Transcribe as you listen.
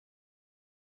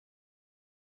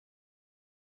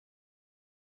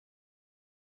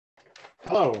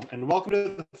Hello, and welcome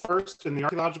to the first in the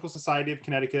Archaeological Society of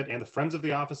Connecticut and the Friends of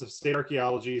the Office of State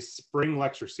Archaeology's Spring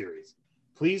Lecture Series.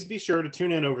 Please be sure to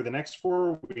tune in over the next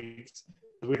 4 weeks,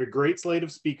 as we have a great slate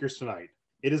of speakers tonight.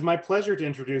 It is my pleasure to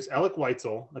introduce Alec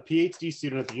Weitzel, a PhD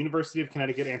student at the University of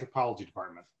Connecticut Anthropology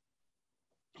Department.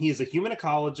 He is a human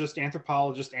ecologist,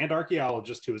 anthropologist, and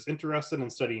archaeologist who is interested in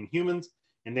studying humans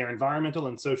in their environmental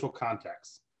and social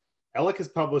contexts. Alec has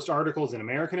published articles in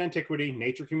American Antiquity,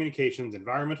 Nature Communications,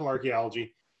 Environmental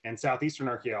Archaeology, and Southeastern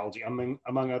Archaeology,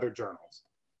 among other journals.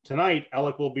 Tonight,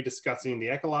 Alec will be discussing the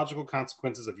ecological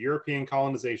consequences of European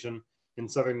colonization in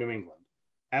southern New England.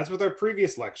 As with our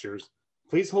previous lectures,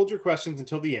 please hold your questions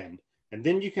until the end, and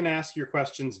then you can ask your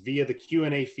questions via the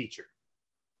Q&A feature.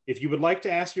 If you would like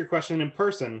to ask your question in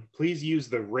person, please use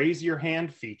the raise your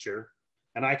hand feature,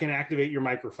 and I can activate your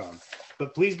microphone.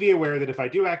 But please be aware that if I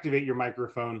do activate your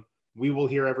microphone, we will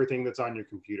hear everything that's on your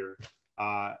computer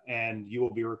and you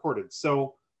will be recorded.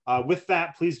 So with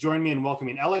that, please join me in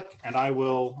welcoming Alec, and I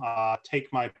will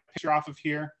take my picture off of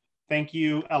here. Thank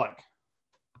you, Alec.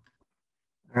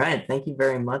 All right, thank you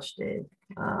very much, Dave.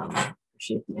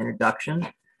 Appreciate the introduction.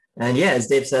 And yeah, as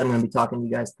Dave said, I'm going to be talking to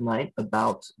you guys tonight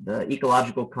about the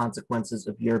ecological consequences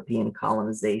of European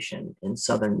colonization in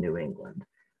southern New England.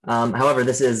 However,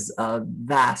 this is a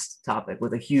vast topic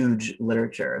with a huge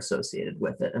literature associated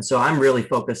with it. And so I'm really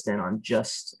focused in on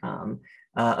just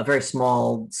a very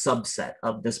small subset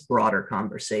of this broader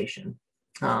conversation.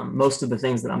 Most of the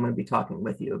things that I'm going to be talking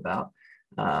with you about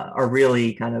are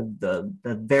really kind of the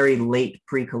very late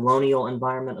pre-colonial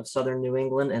environment of southern New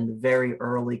England and the very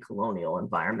early colonial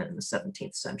environment in the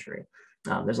 17th century.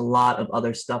 There's a lot of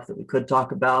other stuff that we could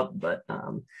talk about, but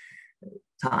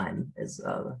time is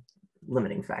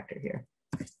limiting factor here.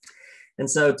 And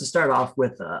so to start off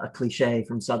with a cliche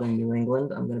from southern New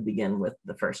England, I'm going to begin with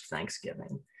the first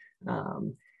Thanksgiving.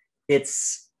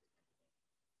 Its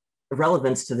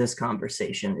relevance to this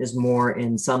conversation is more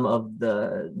in some of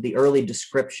the early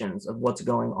descriptions of what's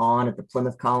going on at the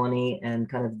Plymouth colony and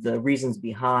kind of the reasons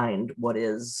behind what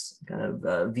is kind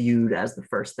of viewed as the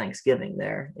first Thanksgiving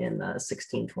there in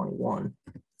 1621.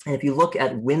 And if you look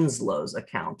at Winslow's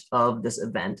account of this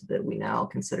event that we now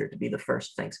consider to be the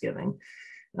first Thanksgiving,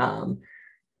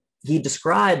 he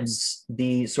describes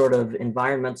the sort of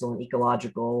environmental and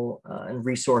ecological and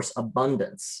resource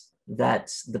abundance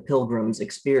that the Pilgrims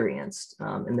experienced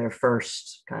in their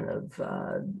first kind of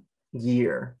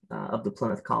year of the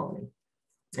Plymouth colony.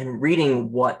 And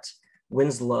reading what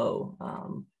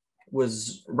Winslow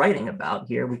was writing about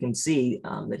here, we can see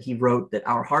that he wrote that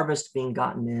our harvest being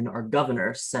gotten in, our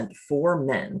governor sent 4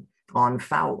 men on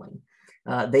fowling.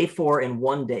 They 4 in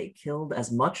one day killed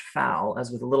as much fowl as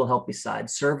with a little help beside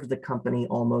served the company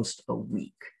almost a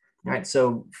week. All right,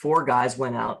 so 4 guys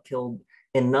went out, killed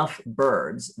enough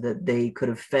birds that they could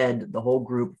have fed the whole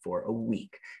group for a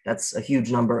week. That's a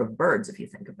huge number of birds if you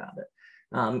think about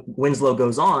it. Winslow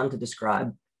goes on to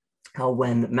describe how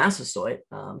when Massasoit,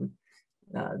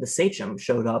 the sachem,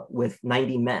 showed up with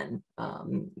 90 men,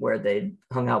 where they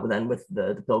hung out with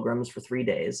the Pilgrims for 3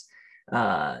 days.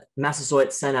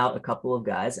 Massasoit sent out a couple of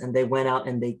guys, and they went out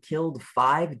and they killed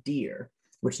 5 deer,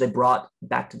 which they brought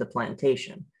back to the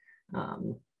plantation.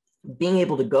 Being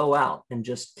able to go out and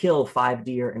just kill 5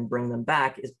 deer and bring them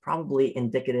back is probably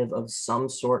indicative of some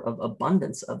sort of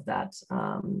abundance of that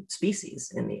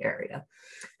species in the area.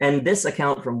 And this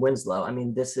account from Winslow, I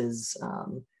mean, this is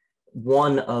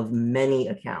one of many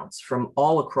accounts from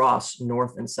all across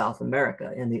North and South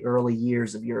America in the early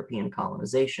years of European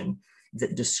colonization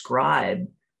that describe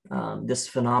this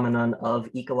phenomenon of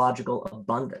ecological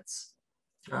abundance.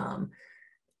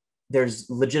 There's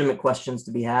legitimate questions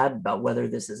to be had about whether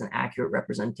this is an accurate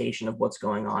representation of what's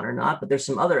going on or not, but there's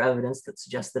some other evidence that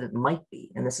suggests that it might be.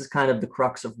 And this is kind of the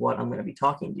crux of what I'm going to be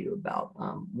talking to you about,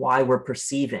 why we're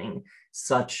perceiving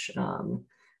such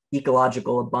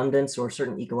ecological abundance or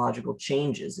certain ecological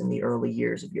changes in the early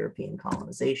years of European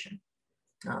colonization.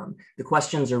 The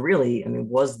questions are really, I mean,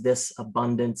 was this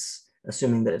abundance,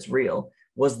 assuming that it's real,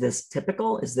 was this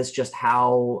typical? Is this just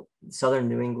how southern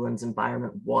New England's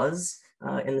environment was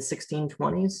in the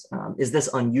 1620s? Is this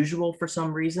unusual for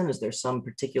some reason? Is there some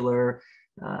particular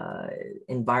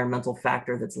environmental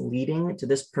factor that's leading to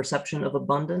this perception of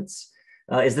abundance?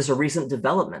 Is this a recent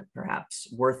development,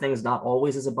 perhaps? Were things not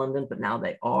always as abundant, but now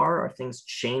they are? Are things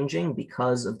changing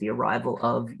because of the arrival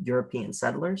of European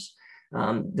settlers?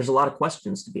 There's a lot of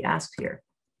questions to be asked here.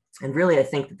 And really, I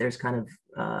think that there's kind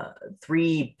of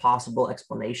 3 possible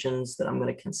explanations that I'm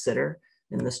going to consider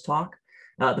in this talk.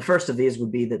 The first of these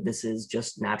would be that this is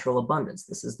just natural abundance.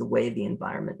 This is the way the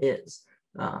environment is.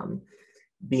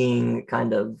 Being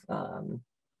kind of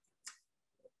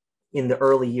in the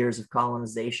early years of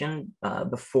colonization,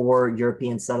 before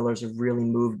European settlers have really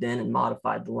moved in and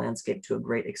modified the landscape to a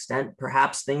great extent,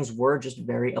 perhaps things were just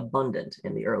very abundant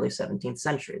in the early 17th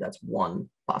century. That's one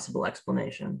possible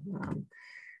explanation.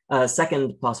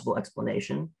 Second possible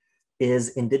explanation is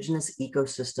indigenous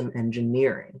ecosystem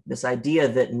engineering. This idea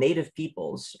that native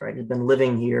peoples, right, had been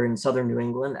living here in southern New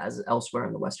England as elsewhere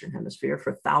in the Western Hemisphere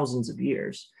for thousands of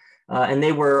years. And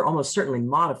they were almost certainly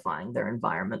modifying their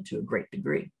environment to a great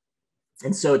degree.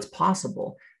 And so it's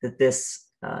possible that this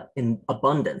in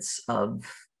abundance of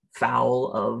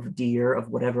fowl, of deer, of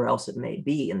whatever else it may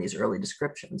be in these early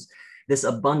descriptions, this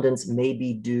abundance may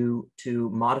be due to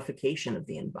modification of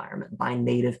the environment by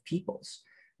native peoples.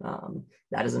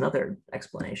 That is another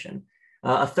explanation.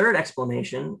 A third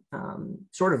explanation,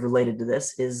 sort of related to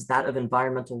this, is that of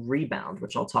environmental rebound,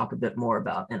 which I'll talk a bit more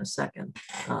about in a second.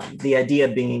 The idea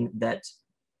being that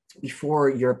before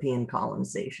European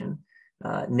colonization,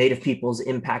 native peoples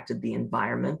impacted the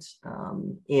environment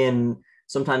in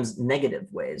sometimes negative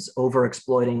ways,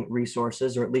 overexploiting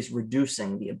resources or at least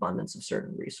reducing the abundance of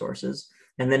certain resources.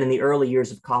 And then in the early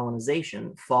years of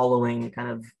colonization, following kind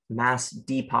of mass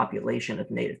depopulation of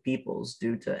native peoples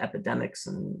due to epidemics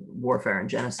and warfare and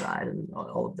genocide and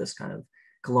all of this kind of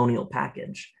colonial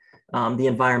package, the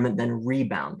environment then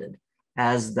rebounded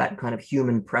as that kind of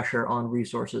human pressure on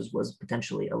resources was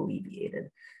potentially alleviated.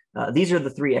 These are the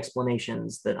three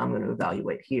explanations that I'm going to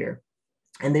evaluate here.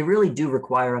 And they really do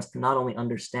require us to not only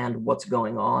understand what's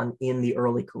going on in the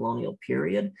early colonial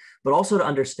period, but also to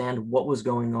understand what was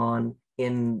going on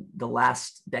in the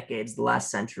last decades, the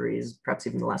last centuries, perhaps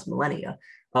even the last millennia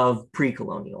of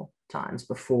pre-colonial times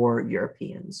before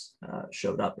Europeans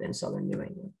showed up in southern New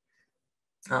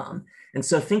England. And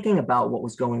so thinking about what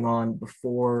was going on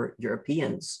before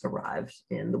Europeans arrived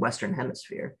in the Western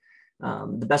Hemisphere,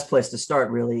 the best place to start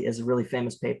really is a really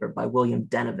famous paper by William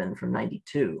Denevan from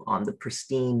 '92 on the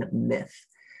pristine myth.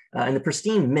 And the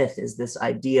pristine myth is this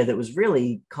idea that was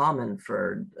really common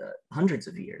for hundreds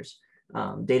of years,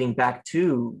 dating back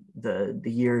to the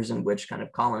years in which kind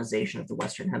of colonization of the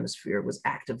Western Hemisphere was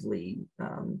actively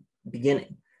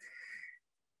beginning.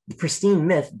 The pristine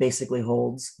myth basically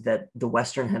holds that the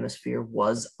Western Hemisphere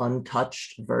was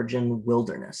untouched virgin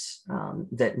wilderness,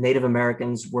 that Native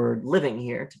Americans were living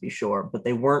here, to be sure, but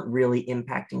they weren't really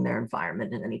impacting their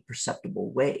environment in any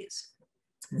perceptible ways.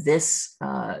 This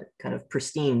kind of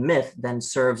pristine myth then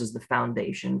serves as the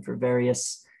foundation for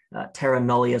various terra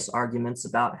nullius arguments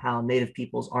about how Native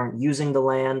peoples aren't using the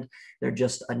land, they're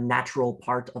just a natural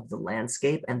part of the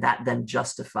landscape, and that then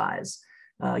justifies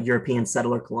European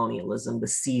settler colonialism, the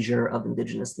seizure of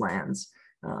indigenous lands,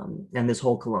 and this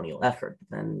whole colonial effort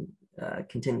then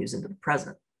continues into the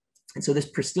present. And so this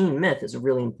pristine myth is a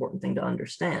really important thing to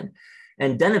understand.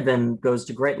 And Denevan goes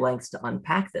to great lengths to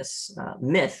unpack this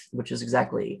myth, which is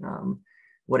exactly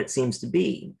what it seems to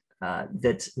be,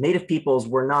 that Native peoples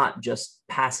were not just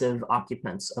passive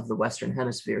occupants of the Western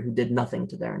Hemisphere who did nothing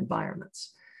to their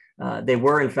environments. They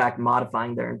were, in fact,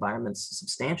 modifying their environments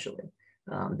substantially.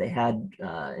 They had,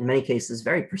 in many cases,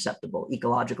 very perceptible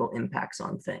ecological impacts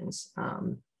on things,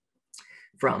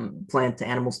 from plant to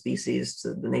animal species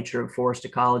to the nature of forest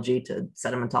ecology to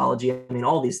sedimentology. I mean,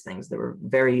 all these things, there were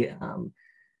very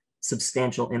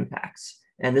substantial impacts.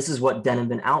 And this is what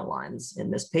Denevan outlines in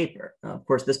this paper. Of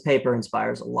course, this paper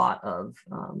inspires a lot of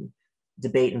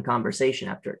debate and conversation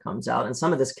after it comes out, and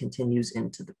some of this continues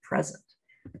into the present.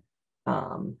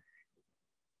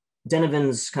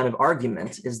 Denovan's kind of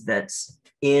argument is that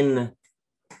in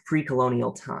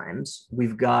pre-colonial times,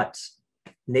 we've got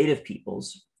Native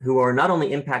peoples who are not only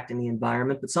impacting the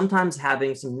environment, but sometimes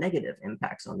having some negative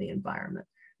impacts on the environment.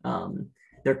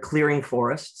 They're clearing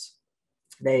forests.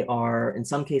 They are, in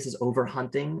some cases,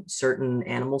 overhunting certain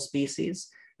animal species.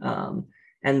 And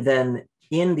then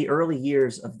in the early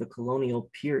years of the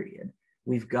colonial period,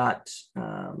 we've got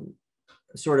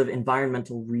sort of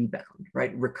environmental rebound,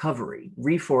 right? Recovery,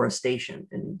 reforestation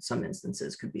in some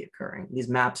instances could be occurring. These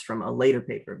maps from a later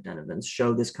paper of Denovan's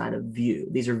show this kind of view.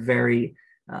 These are very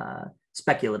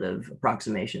speculative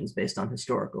approximations based on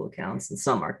historical accounts and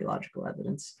some archaeological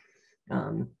evidence.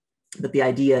 But the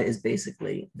idea is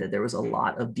basically that there was a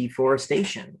lot of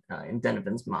deforestation in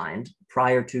Denovan's mind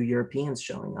prior to Europeans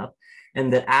showing up,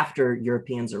 and that after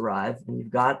Europeans arrive, and you've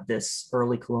got this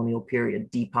early colonial period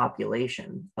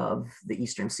depopulation of the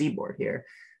eastern seaboard here,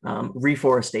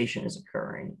 reforestation is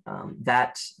occurring.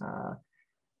 That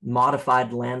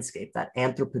modified landscape, that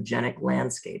anthropogenic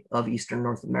landscape of Eastern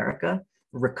North America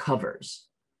recovers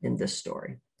in this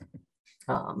story.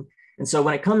 And so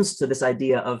when it comes to this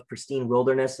idea of pristine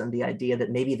wilderness and the idea that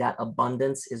maybe that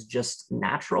abundance is just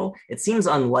natural, it seems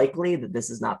unlikely that this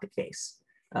is not the case.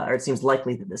 or it seems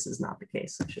likely that this is not the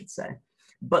case, I should say.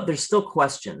 But there's still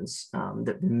questions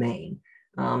that remain.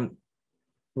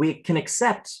 We can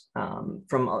accept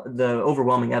from the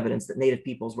overwhelming evidence that native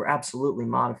peoples were absolutely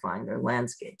modifying their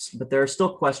landscapes, but there are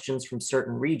still questions from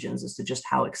certain regions as to just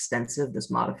how extensive this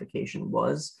modification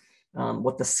was,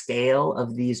 what the scale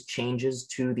of these changes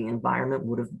to the environment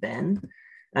would have been,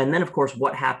 and then, of course,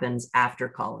 what happens after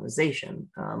colonization,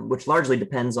 which largely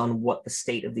depends on what the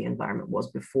state of the environment was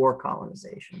before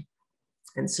colonization.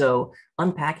 And so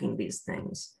unpacking these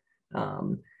things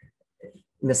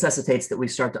necessitates that we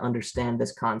start to understand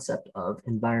this concept of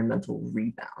environmental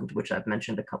rebound, which I've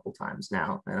mentioned a couple times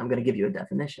now, and I'm going to give you a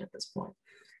definition at this point.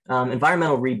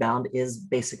 Environmental rebound is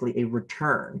basically a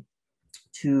return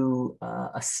to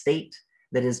a state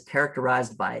that is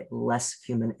characterized by less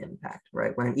human impact,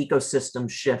 right? When an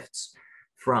ecosystem shifts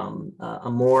from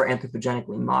a more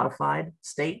anthropogenically modified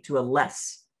state to a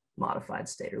less modified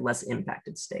state or less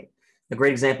impacted state. A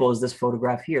great example is this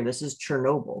photograph here. This is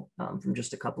Chernobyl from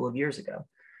just a couple of years ago.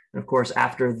 And of course,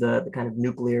 after the kind of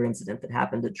nuclear incident that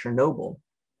happened at Chernobyl,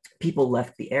 people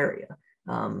left the area.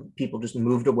 People just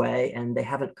moved away and they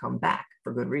haven't come back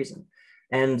for good reason.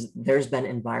 And there's been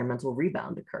environmental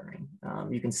rebound occurring.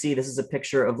 You can see this is a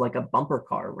picture of like a bumper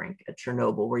car rink at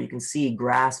Chernobyl, where you can see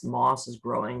grass, moss is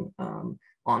growing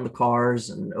on the cars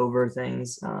and over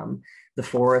things. The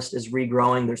forest is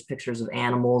regrowing. There's pictures of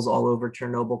animals all over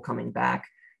Chernobyl coming back.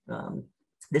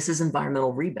 This is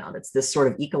environmental rebound. It's this sort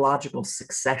of ecological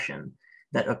succession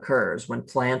that occurs when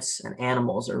plants and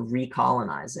animals are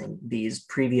recolonizing these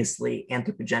previously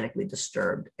anthropogenically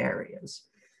disturbed areas.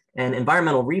 And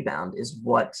environmental rebound is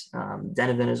what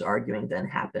Denevan is arguing then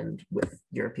happened with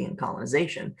European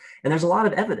colonization. And there's a lot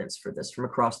of evidence for this from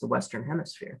across the Western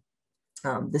Hemisphere.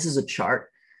 This is a chart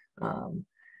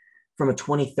from a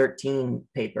 2013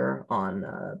 paper on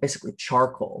basically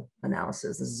charcoal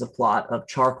analysis. This is a plot of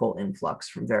charcoal influx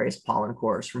from various pollen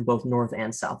cores from both North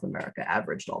and South America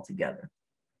averaged all together.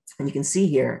 And you can see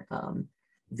here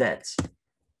that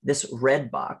this red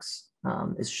box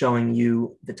is showing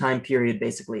you the time period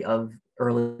basically of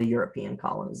early European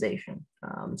colonization,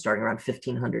 starting around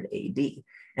 1500 AD.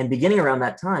 And beginning around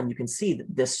that time, you can see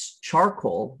that this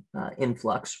charcoal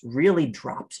influx really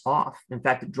drops off. In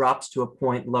fact, it drops to a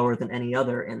point lower than any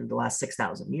other in the last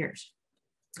 6,000 years.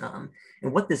 And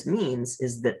what this means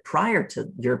is that prior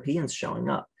to Europeans showing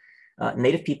up,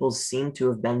 native peoples seem to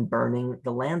have been burning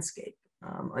the landscape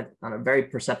on a very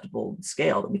perceptible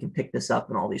scale that we can pick this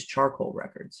up in all these charcoal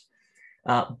records.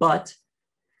 But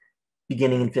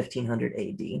beginning in 1500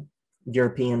 AD,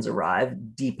 Europeans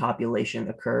arrive, depopulation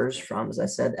occurs from, as I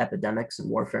said, epidemics and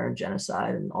warfare and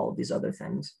genocide and all of these other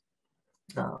things.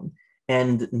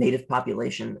 And native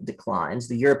population declines.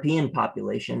 The European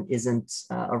population isn't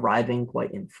arriving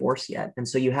quite in force yet. And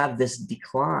so you have this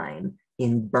decline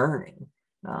in burning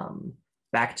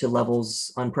back to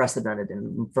levels unprecedented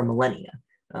for millennia.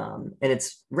 And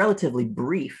it's relatively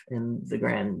brief in the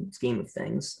grand scheme of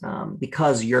things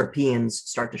because Europeans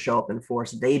start to show up in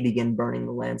force. They begin burning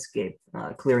the landscape,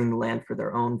 clearing the land for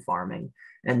their own farming.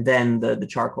 And then the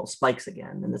charcoal spikes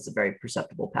again. And it's a very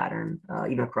perceptible pattern,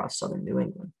 even across southern New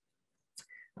England.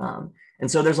 And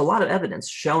so there's a lot of evidence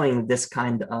showing this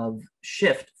kind of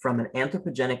shift from an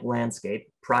anthropogenic landscape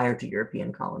prior to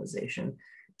European colonization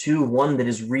to one that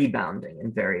is rebounding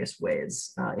in various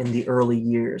ways in the early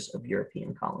years of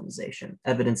European colonization.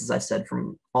 Evidence, as I said,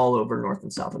 from all over North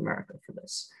and South America for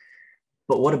this.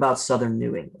 But what about Southern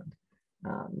New England?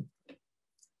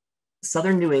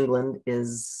 Southern New England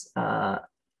is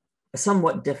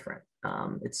somewhat different.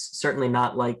 It's certainly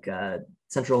not like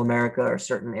Central America or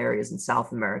certain areas in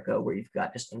South America where you've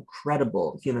got just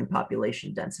incredible human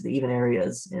population density. Even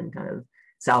areas in kind of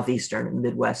Southeastern and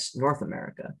Midwest North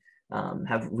America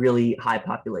have really high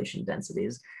population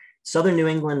densities. Southern New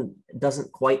England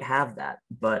doesn't quite have that,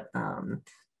 but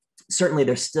certainly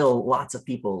there's still lots of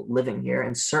people living here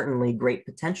and certainly great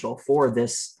potential for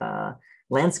this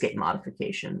landscape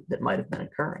modification that might have been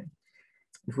occurring.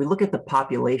 If we look at the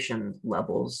population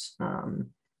levels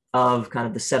of kind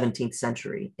of the 17th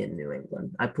century in New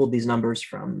England, I pulled these numbers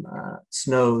from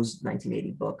Snow's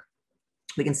 1980 book.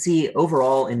 We can see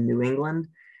overall in New England,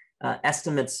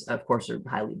 estimates, of course, are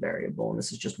highly variable, and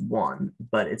this is just one,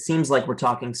 but it seems like we're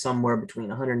talking somewhere between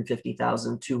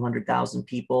 150,000, 200,000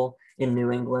 people in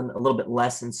New England, a little bit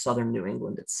less in Southern New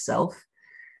England itself.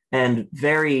 And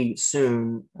very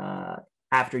soon,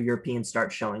 after Europeans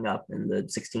start showing up in the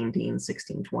 1610s,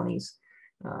 1620s,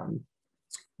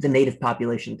 the native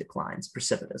population declines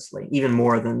precipitously, even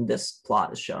more than this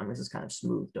plot is showing. This is kind of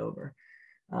smoothed over.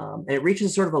 And it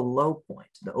reaches sort of a low point,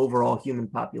 the overall human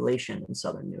population in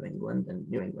southern New England and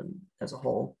New England as a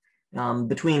whole,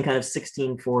 between kind of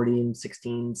 1640 and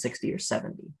 1660 or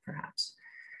 70, perhaps.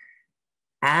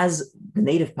 As the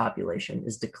native population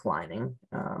is declining,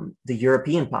 the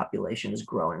European population is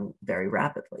growing very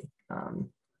rapidly.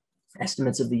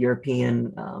 Estimates of the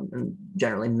European and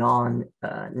generally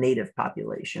non-native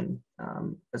population,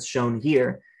 as shown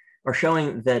here, are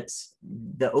showing that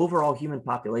the overall human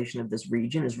population of this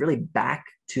region is really back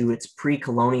to its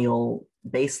pre-colonial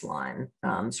baseline,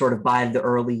 sort of by the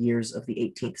early years of the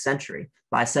 18th century.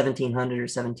 By 1700 or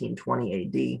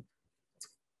 1720 AD,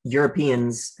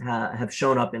 Europeans have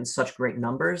shown up in such great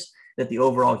numbers that the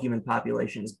overall human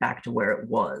population is back to where it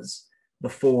was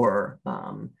before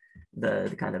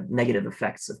the kind of negative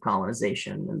effects of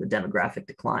colonization and the demographic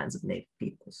declines of native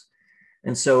peoples.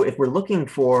 And so if we're looking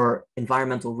for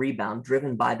environmental rebound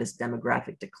driven by this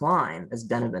demographic decline, as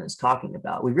Denevan is talking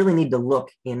about, we really need to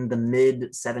look in the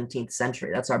mid 17th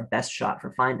century. That's our best shot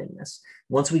for finding this.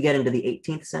 Once we get into the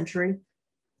 18th century,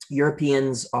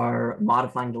 Europeans are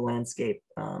modifying the landscape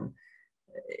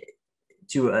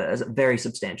to a very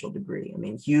substantial degree. I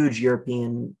mean, huge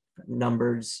European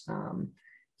numbers,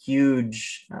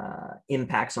 huge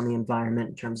impacts on the environment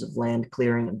in terms of land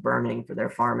clearing and burning for their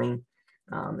farming.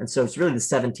 And so it's really the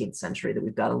 17th century that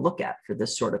we've got to look at for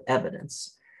this sort of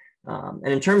evidence. And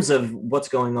in terms of what's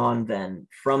going on then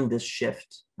from this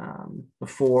shift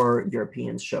before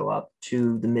Europeans show up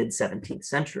to the mid 17th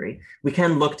century, we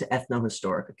can look to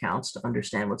ethnohistoric accounts to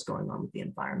understand what's going on with the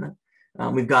environment.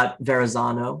 We've got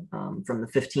Verrazano from the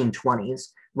 1520s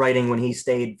writing when he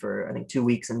stayed for, I think, 2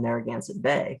 weeks in Narragansett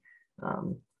Bay,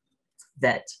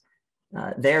 that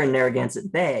there in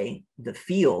Narragansett Bay, the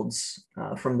fields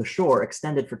from the shore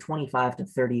extended for 25 to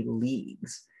 30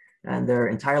 leagues, and they're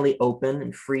entirely open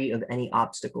and free of any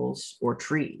obstacles or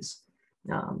trees.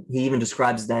 He even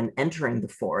describes then entering the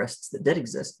forests that did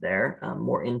exist there,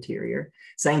 more interior,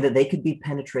 saying that they could be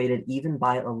penetrated even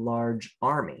by a large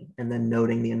army, and then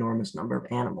noting the enormous number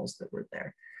of animals that were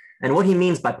there. And what he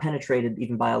means by penetrated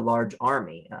even by a large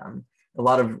army, a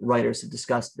lot of writers have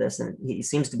discussed this, and he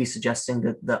seems to be suggesting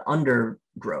that the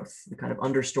undergrowth, the kind of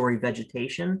understory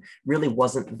vegetation, really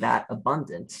wasn't that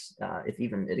abundant, if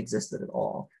even it existed at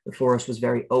all. The forest was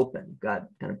very open, got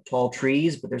kind of tall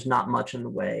trees, but there's not much in the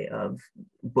way of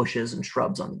bushes and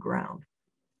shrubs on the ground.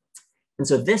 And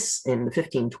so this, in the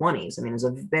 1520s, I mean, is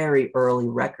a very early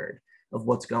record of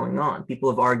what's going on. People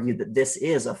have argued that this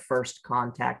is a first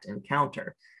contact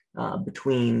encounter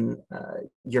between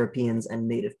Europeans and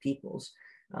native peoples.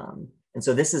 And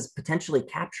so this is potentially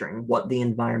capturing what the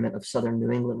environment of southern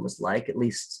New England was like, at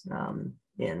least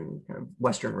in kind of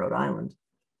western Rhode Island,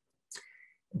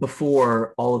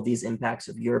 before all of these impacts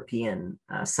of European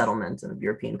settlement and of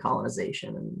European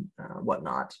colonization and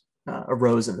whatnot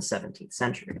arose in the 17th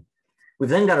century. We've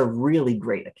then got a really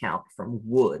great account from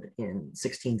Wood in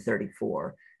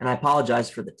 1634. And I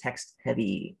apologize for the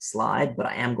text-heavy slide, but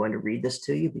I am going to read this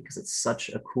to you because it's such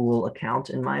a cool account,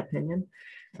 in my opinion.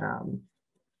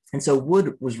 And so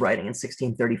Wood was writing in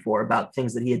 1634 about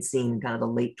things that he had seen in kind of the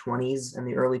late 20s and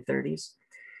the early 30s.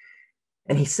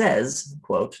 And he says,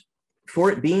 quote,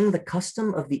 "For it being the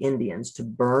custom of the Indians to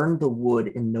burn the wood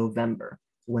in November,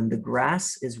 when the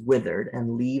grass is withered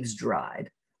and leaves dried,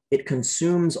 it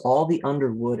consumes all the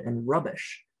underwood and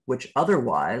rubbish, which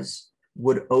otherwise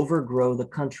would overgrow the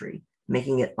country,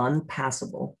 making it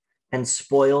unpassable and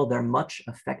spoil their much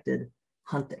affected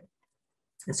hunting."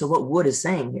 And so what Wood is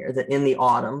saying here, that in the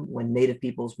autumn, when native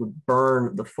peoples would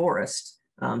burn the forest,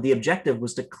 the objective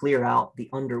was to clear out the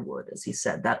underwood, as he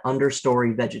said, that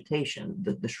understory vegetation,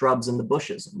 the shrubs and the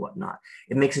bushes and whatnot.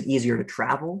 It makes it easier to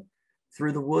travel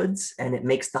through the woods, and it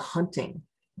makes the hunting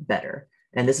better.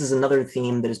 And this is another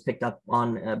theme that is picked up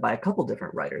on by a couple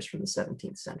different writers from the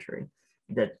 17th century,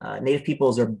 that native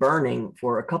peoples are burning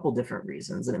for a couple different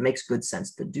reasons, and it makes good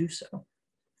sense to do so.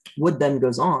 Wood then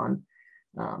goes on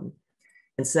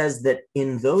and says that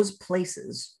in those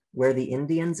places where the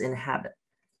Indians inhabit,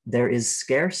 there is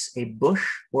scarce a bush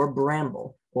or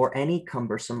bramble or any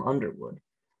cumbersome underwood.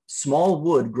 Small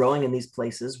wood growing in these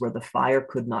places where the fire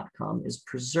could not come is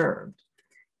preserved.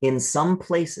 In some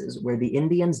places where the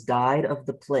Indians died of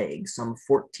the plague some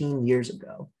 14 years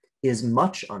ago is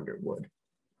much underwood,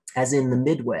 as in the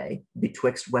midway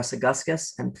betwixt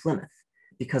Wessaguscus and Plymouth,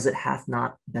 because it hath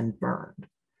not been burned.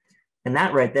 And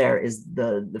that right there is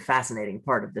the fascinating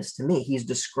part of this to me. He's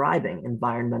describing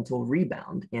environmental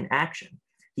rebound in action.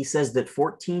 He says that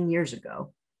 14 years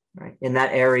ago, right, in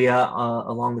that area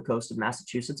along the coast of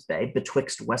Massachusetts Bay,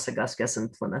 betwixt Wessaguscus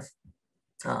and Plymouth,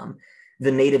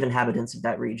 the native inhabitants of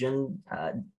that region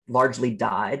largely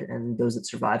died, and those that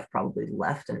survived probably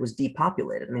left, and it was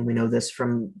depopulated. I mean, we know this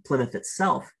from Plymouth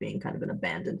itself being kind of an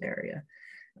abandoned area.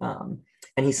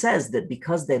 And he says that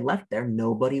because they left there,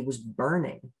 nobody was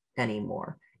burning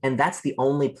anymore. And that's the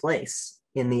only place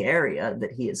in the area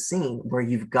that he has seen where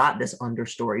you've got this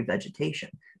understory vegetation,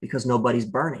 because nobody's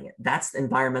burning it. That's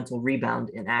environmental rebound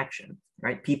in action,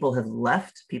 right? People have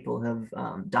left, people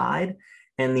have died,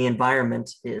 and the environment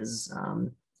is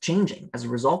changing as a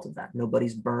result of that.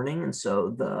 Nobody's burning, and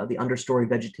so the understory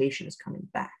vegetation is coming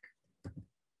back.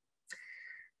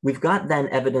 We've got then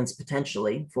evidence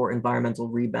potentially for environmental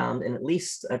rebound in at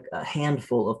least a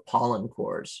handful of pollen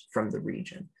cores from the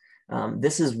region.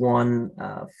 This is one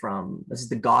this is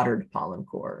the Goddard pollen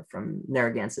core from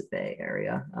Narragansett Bay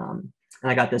area.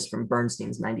 And I got this from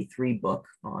Bernstein's 93 book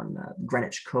on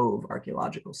Greenwich Cove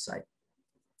archaeological site.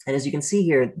 And as you can see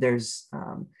here, there's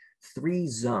 3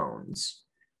 zones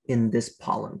in this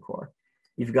pollen core.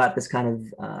 You've got this kind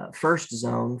of first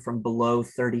zone from below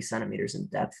 30 centimeters in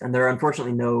depth. And there are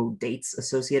unfortunately no dates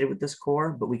associated with this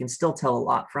core, but we can still tell a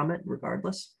lot from it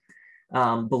regardless.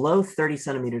 Below 30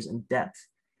 centimeters in depth,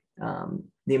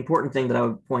 the important thing that I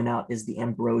would point out is the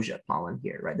ambrosia pollen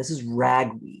here, right? This is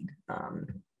ragweed.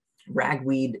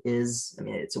 Ragweed is, I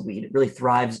mean, it's a weed. It really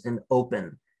thrives in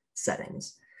open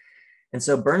settings. And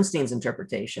so Bernstein's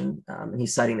interpretation, and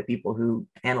he's citing the people who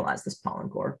analyzed this pollen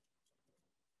core,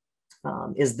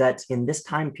 is that in this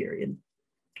time period,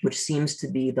 which seems to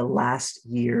be the last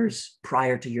years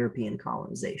prior to European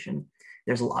colonization,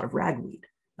 there's a lot of ragweed.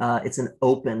 It's an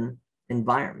open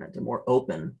environment, a more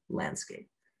open landscape.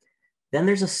 Then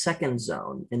there's a second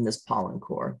zone in this pollen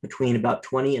core between about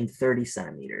 20 and 30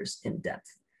 centimeters in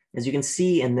depth. As you can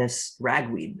see in this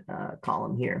ragweed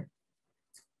column here,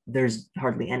 there's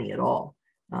hardly any at all.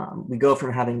 We go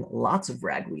from having lots of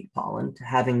ragweed pollen to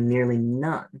having nearly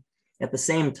none. At the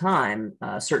same time,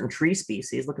 certain tree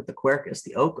species, look at the quercus,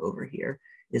 the oak over here,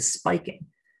 is spiking.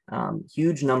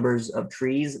 Huge numbers of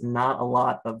trees, not a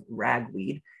lot of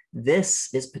ragweed. This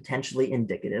is potentially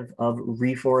indicative of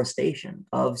reforestation,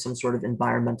 of some sort of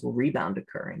environmental rebound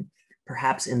occurring,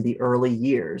 perhaps in the early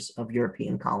years of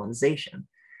European colonization.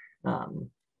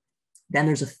 Then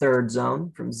there's a third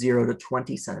zone from 0 to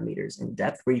 20 centimeters in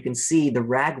depth, where you can see the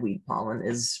ragweed pollen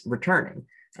is returning.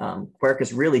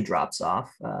 Quercus really drops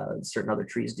off, certain other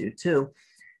trees do too.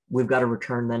 We've got to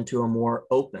return then to a more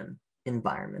open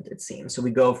environment, it seems. So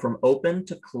we go from open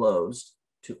to closed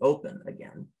to open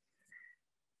again.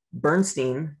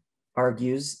 Bernstein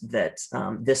argues that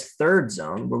this third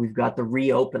zone, where we've got the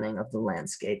reopening of the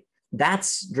landscape,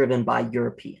 that's driven by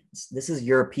Europeans. This is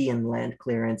European land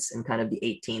clearance in kind of the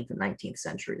 18th and 19th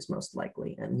centuries, most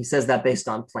likely. And he says that based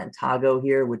on plantago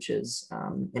here, which is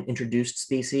an introduced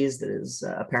species that is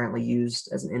apparently used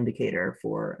as an indicator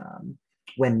for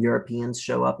when Europeans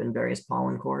show up in various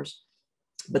pollen cores.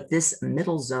 But this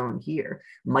middle zone here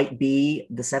might be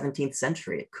the 17th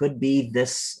century. It could be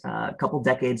this couple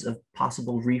decades of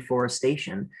possible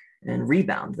reforestation and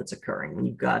rebound that's occurring when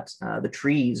you've got the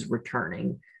trees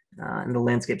returning and the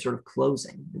landscape sort of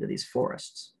closing into these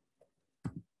forests.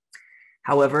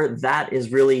 However, that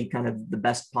is really kind of the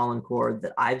best pollen core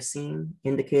that I've seen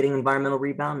indicating environmental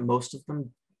rebound. Most of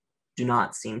them do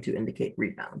not seem to indicate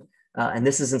rebound. And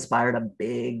this has inspired a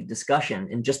big discussion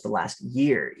in just the last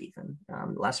year, even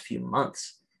the last few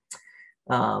months.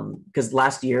 Because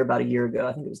last year, about a year ago,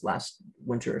 I think it was last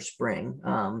winter or spring,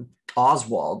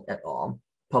 Oswald et al.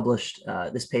 Published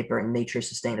this paper in Nature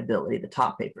Sustainability, the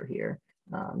top paper here.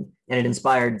 And it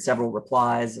inspired several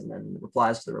replies and then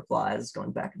replies to the replies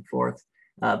going back and forth.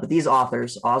 But these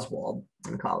authors, Oswald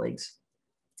and colleagues,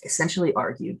 essentially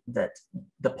argued that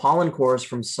the pollen cores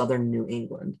from southern New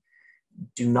England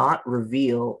do not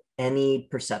reveal any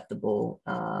perceptible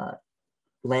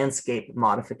landscape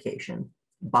modification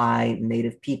by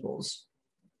native peoples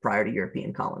prior to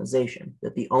European colonization,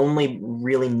 that the only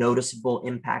really noticeable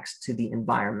impacts to the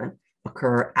environment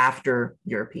occur after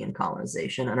European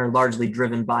colonization and are largely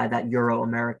driven by that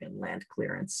Euro-American land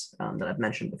clearance that I've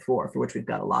mentioned before, for which we've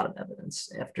got a lot of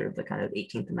evidence after the kind of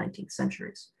 18th and 19th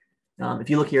centuries. If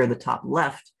you look here at the top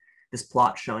left, this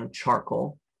plot showing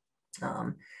charcoal,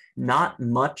 not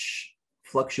much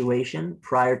fluctuation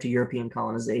prior to European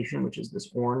colonization, which is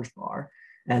this orange bar.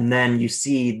 And then you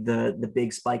see the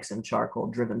big spikes in charcoal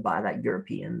driven by that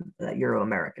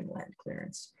Euro-American land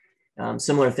clearance.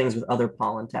 Similar things with other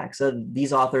pollen taxa.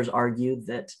 These authors argue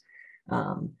that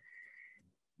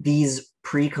these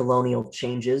pre-colonial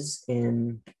changes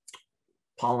in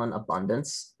pollen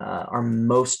abundance are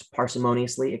most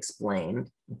parsimoniously explained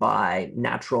by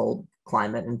natural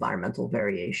climate environmental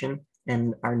variation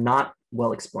and are not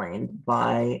well explained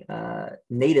by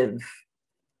native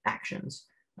actions.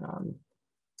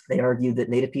 They argue that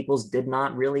Native peoples did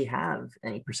not really have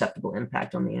any perceptible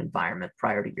impact on the environment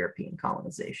prior to European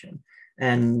colonization.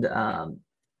 And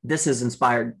this has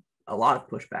inspired a lot of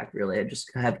pushback, really. I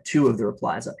just have two of the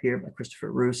replies up here by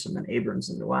Christopher Roos and then Abrams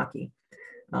and Nowacki,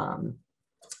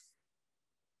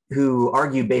 who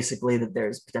argue basically that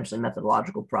there's potentially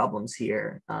methodological problems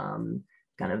here.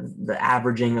 Kind of the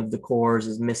averaging of the cores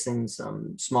is missing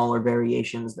some smaller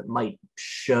variations that might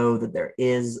show that there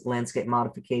is landscape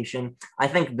modification. I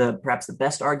think perhaps the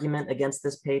best argument against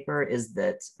this paper is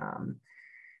that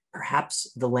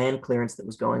perhaps the land clearance that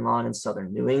was going on in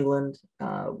southern New England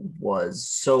was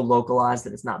so localized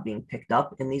that it's not being picked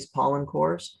up in these pollen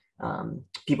cores.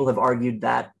 People have argued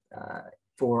that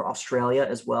for Australia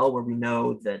as well, where we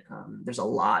know that there's a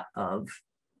lot of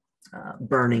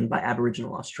burning by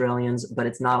Aboriginal Australians, but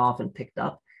it's not often picked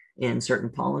up in certain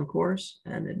pollen cores.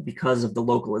 And because of the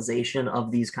localization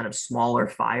of these kind of smaller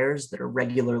fires that are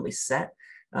regularly set,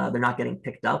 they're not getting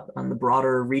picked up on the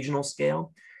broader regional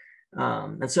scale.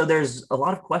 And so there's a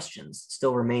lot of questions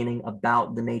still remaining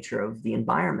about the nature of the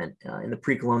environment in the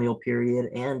pre-colonial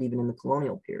period and even in the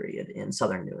colonial period in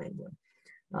southern New England.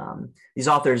 These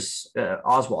authors,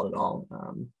 Oswald et al.,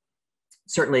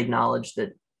 certainly acknowledge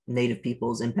that Native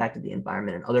peoples impacted the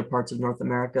environment in other parts of North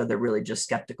America. They're really just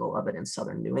skeptical of it in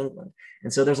southern New England.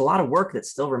 And so there's a lot of work that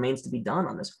still remains to be done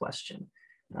on this question.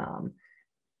 And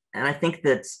I think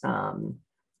that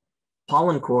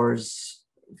pollen cores,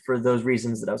 for those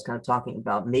reasons that I was kind of talking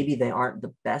about, maybe they aren't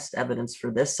the best evidence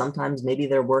for this. Sometimes maybe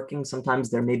they're working, sometimes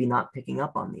they're maybe not picking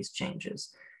up on these changes.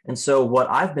 And so what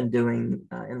I've been doing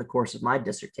in the course of my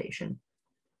dissertation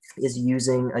is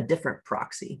using a different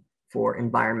proxy for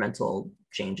environmental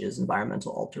changes,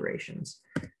 environmental alterations,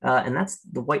 and that's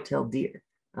the white-tailed deer.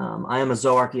 I am a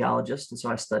zooarchaeologist, and so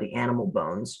I study animal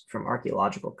bones from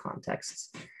archaeological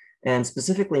contexts. And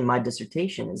specifically, my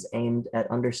dissertation is aimed at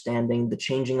understanding the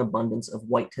changing abundance of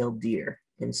white-tailed deer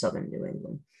in southern New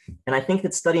England. And I think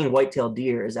that studying white-tailed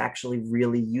deer is actually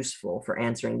really useful for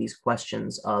answering these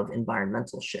questions of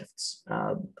environmental shifts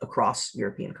across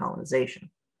European colonization.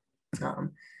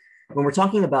 When we're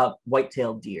talking about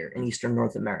white-tailed deer in Eastern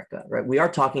North America, right, we are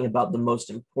talking about the most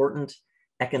important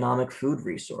economic food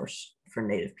resource for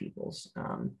Native peoples.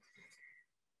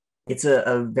 It's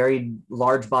a very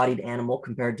large-bodied animal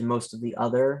compared to most of the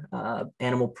other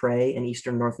animal prey in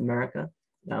Eastern North America.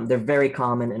 They're very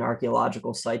common in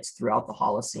archaeological sites throughout the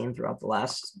Holocene, throughout the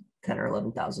last 10 or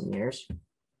 11,000 years.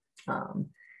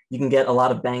 You can get a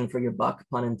lot of bang for your buck,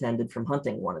 pun intended, from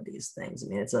hunting one of these things. I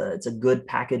mean, it's a good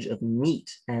package of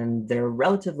meat, and they're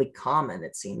relatively common,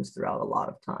 it seems, throughout a lot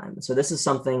of time. So this is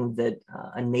something that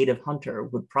a native hunter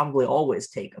would probably always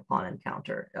take upon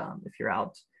encounter if you're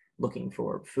out looking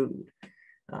for food.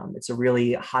 It's a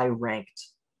really high-ranked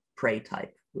prey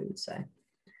type, we would say.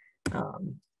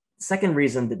 Second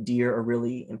reason that deer are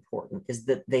really important is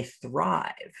that they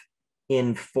thrive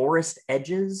in forest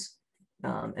edges,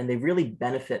 and they really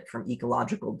benefit from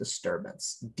ecological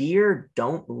disturbance. Deer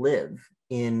don't live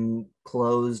in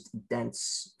closed,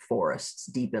 dense forests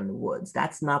deep in the woods.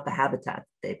 That's not the habitat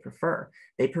they prefer.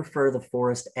 They prefer the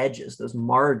forest edges, those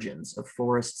margins of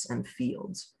forests and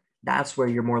fields. That's where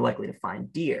you're more likely to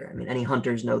find deer. I mean, any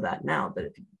hunters know that now, that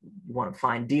if you want to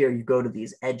find deer, you go to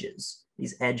these edges.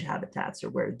 These edge habitats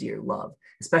are where deer love,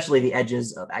 especially the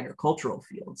edges of agricultural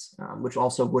fields, which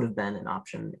also would have been an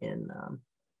option in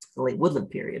the late woodland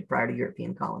period prior to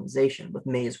European colonization, with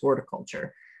maize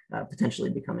horticulture potentially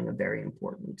becoming a very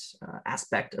important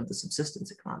aspect of the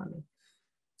subsistence economy.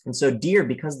 And so deer,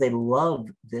 because they love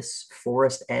this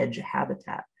forest edge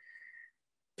habitat,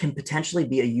 can potentially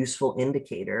be a useful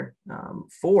indicator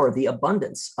for the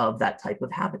abundance of that type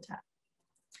of habitat.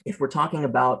 If we're talking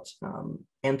about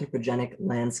anthropogenic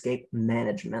landscape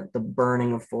management, the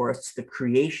burning of forests, the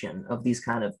creation of these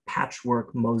kind of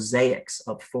patchwork mosaics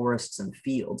of forests and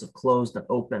fields, of closed and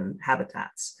open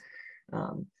habitats,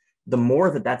 the more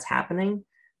that that's happening,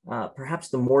 perhaps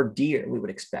the more deer we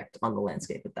would expect on the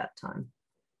landscape at that time.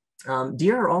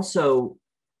 Deer are also,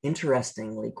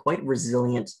 interestingly, quite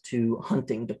resilient to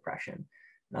hunting depression.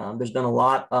 There's been a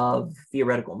lot of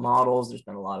theoretical models, there's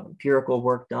been a lot of empirical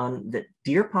work done that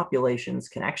deer populations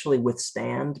can actually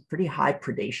withstand pretty high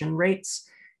predation rates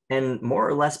and more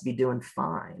or less be doing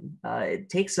fine. It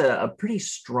takes a pretty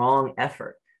strong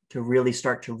effort to really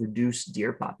start to reduce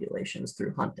deer populations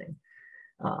through hunting.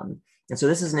 And so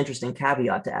this is an interesting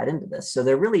caveat to add into this. So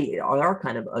there really are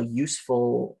kind of a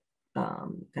useful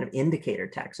kind of indicator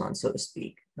taxon, so to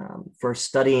speak, for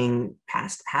studying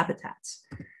past habitats.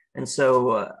 And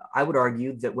so I would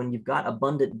argue that when you've got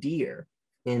abundant deer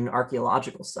in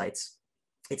archaeological sites,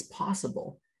 it's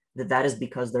possible that is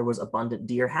because there was abundant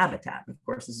deer habitat. Of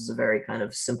course, this is a very kind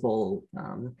of simple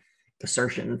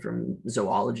assertion from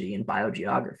zoology and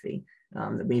biogeography,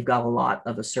 that we've got a lot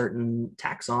of a certain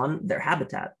taxon, their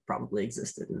habitat probably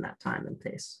existed in that time and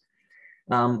place.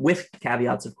 With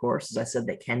caveats, of course, as I said,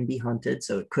 they can be hunted.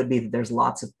 So it could be that there's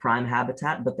lots of prime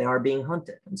habitat, but they are being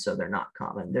hunted. And so they're not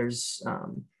common. There's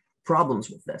problems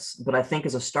with this. But I think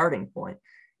as a starting point,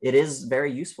 it is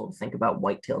very useful to think about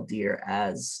white-tailed deer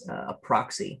as a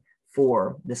proxy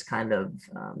for this kind of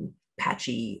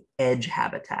patchy edge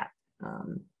habitat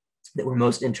that we're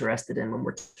most interested in when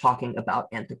we're talking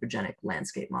about anthropogenic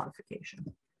landscape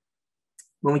modification.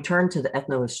 When we turn to the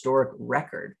ethnohistoric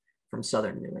record from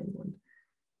Southern New England,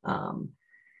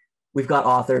 we've got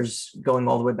authors going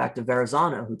all the way back to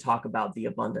Verrazano who talk about the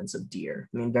abundance of deer.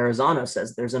 I mean, Verrazano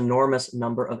says there's an enormous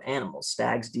number of animals,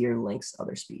 stags, deer, lynx,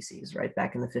 other species, right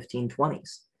back in the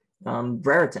 1520s.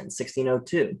 Brereton,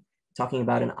 1602, talking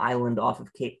about an island off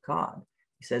of Cape Cod.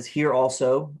 He says, here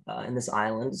also in this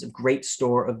island is a great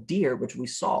store of deer, which we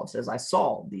saw. He says, I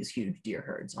saw these huge deer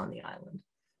herds on the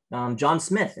island. John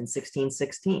Smith in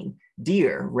 1616,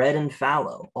 deer, red and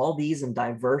fallow, all these and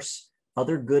diverse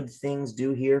other good things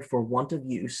do here for want of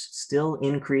use still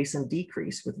increase and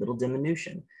decrease with little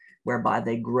diminution, whereby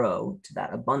they grow to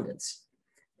that abundance.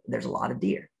 There's a lot of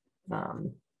deer.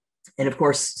 And of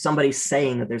course, somebody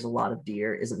saying that there's a lot of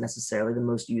deer isn't necessarily the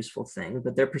most useful thing,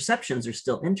 but their perceptions are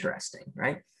still interesting,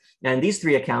 right? And these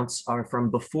three accounts are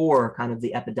from before kind of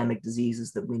the epidemic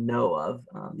diseases that we know of.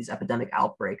 These epidemic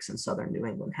outbreaks in Southern New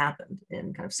England happened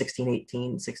in kind of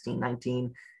 1618,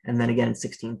 1619, and then again in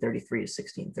 1633 to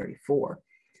 1634.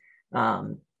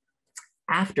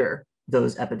 After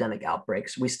those epidemic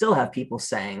outbreaks, we still have people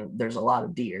saying there's a lot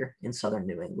of deer in Southern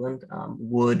New England.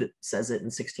 Wood says it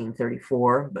in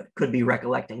 1634, but could be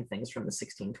recollecting things from the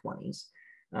 1620s.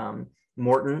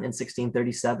 Morton in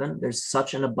 1637, there's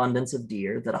such an abundance of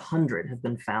deer that 100 have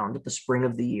been found at the spring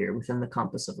of the year within the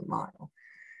compass of a mile.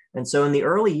 And so in the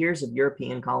early years of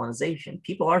European colonization,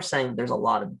 people are saying there's a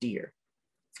lot of deer.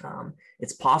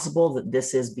 It's possible that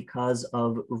this is because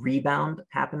of rebound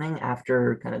happening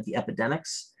after kind of the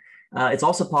epidemics. It's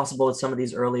also possible that some of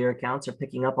these earlier accounts are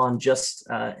picking up on just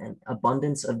an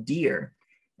abundance of deer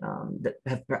that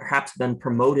have perhaps been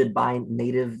promoted by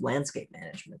native landscape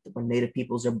management, that when native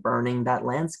peoples are burning that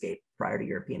landscape prior to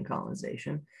European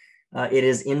colonization, it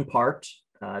is in part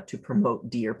to promote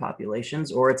deer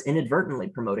populations, or it's inadvertently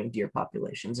promoting deer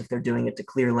populations if they're doing it to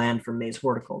clear land for maize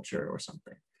horticulture or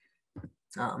something.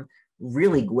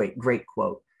 Really great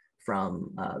quote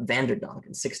from Van der Donck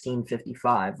in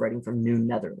 1655, writing from New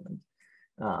Netherland.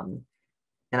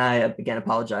 And I, again,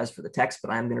 apologize for the text, but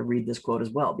I'm going to read this quote as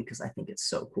well because I think it's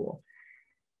so cool.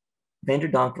 Van der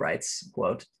Donck writes,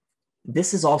 quote,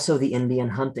 "This is also the Indian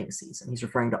hunting season." He's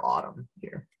referring to autumn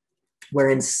here,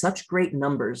 "wherein such great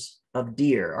numbers of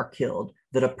deer are killed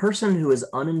that a person who is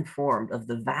uninformed of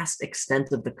the vast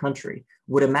extent of the country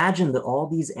would imagine that all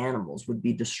these animals would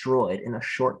be destroyed in a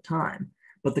short time.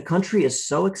 But the country is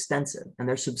so extensive and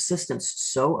their subsistence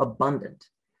so abundant,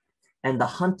 and the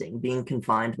hunting being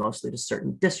confined mostly to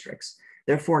certain districts,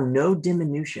 therefore no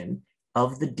diminution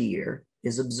of the deer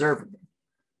is observable."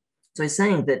 So he's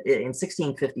saying that in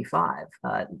 1655,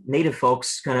 native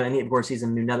folks kind of, and of course he's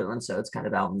in New Netherlands, so it's kind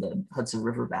of out in the Hudson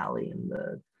River Valley in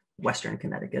the Western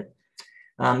Connecticut.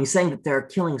 He's saying that they're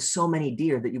killing so many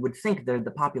deer that you would think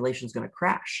the population is going to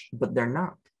crash, but they're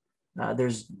not.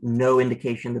 There's no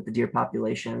indication that the deer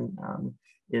population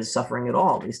is suffering at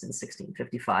all, at least in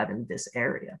 1655 in this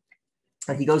area.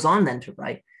 He goes on then to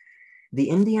write, "The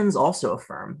Indians also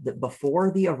affirm that before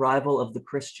the arrival of the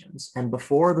Christians and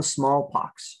before the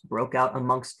smallpox broke out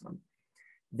amongst them,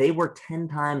 they were 10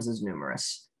 times as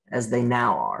numerous as they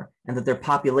now are, and that their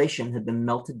population had been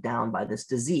melted down by this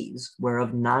disease,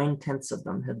 whereof 9/10 of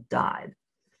them have died.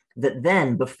 That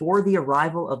then, before the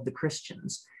arrival of the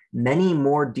Christians, many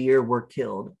more deer were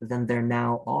killed than there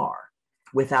now are,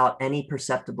 without any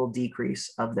perceptible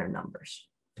decrease of their numbers."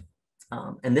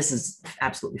 And this is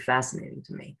absolutely fascinating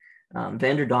to me.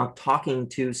 Van der Donck talking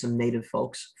to some native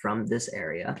folks from this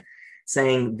area,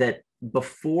 saying that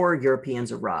before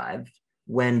Europeans arrived,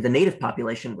 when the native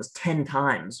population was 10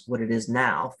 times what it is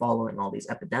now following all these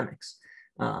epidemics,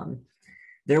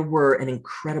 there were an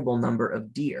incredible number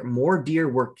of deer. More deer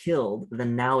were killed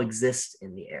than now exist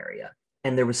in the area,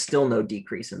 and there was still no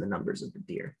decrease in the numbers of the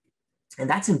deer. And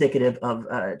that's indicative of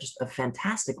just a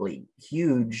fantastically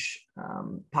huge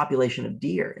population of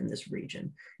deer in this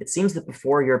region. It seems that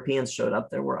before Europeans showed up,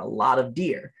 there were a lot of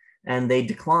deer, and they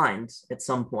declined at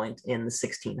some point in the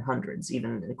 1600s,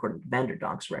 even according to Van der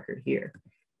Donck's record here.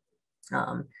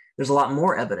 The There's a lot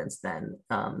more evidence then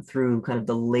through kind of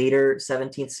the later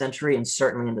 17th century and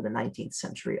certainly into the 19th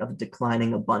century of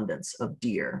declining abundance of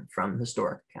deer from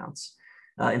historic accounts.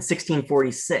 In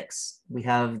 1646, we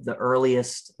have the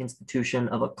earliest institution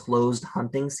of a closed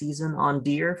hunting season on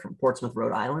deer from Portsmouth,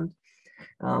 Rhode Island.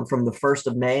 From the 1st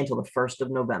of May until the 1st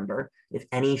of November, if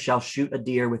any shall shoot a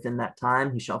deer within that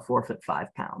time, he shall forfeit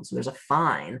 5 pounds. So there's a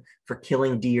fine for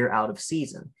killing deer out of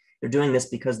season. They're doing this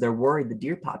because they're worried the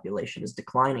deer population is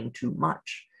declining too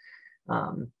much.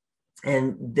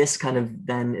 And this kind of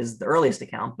then is the earliest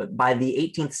account, but by the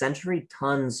 18th century,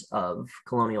 tons of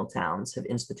colonial towns have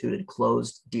instituted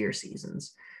closed deer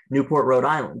seasons. Newport, Rhode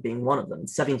Island being one of them. In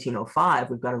 1705,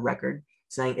 we've got a record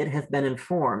saying it hath been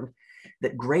informed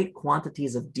that great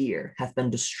quantities of deer have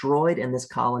been destroyed in this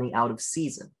colony out of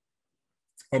season,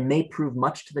 and may prove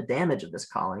much to the damage of this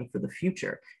colony for the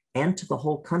future and to the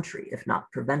whole country if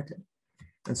not prevented.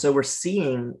 And so we're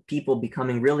seeing people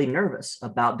becoming really nervous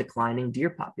about declining deer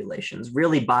populations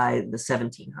really by the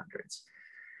 1700s.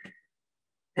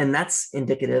 And that's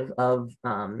indicative of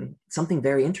something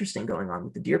very interesting going on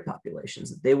with the deer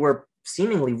populations. They were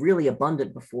seemingly really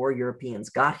abundant before Europeans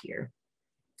got here,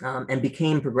 and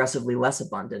became progressively less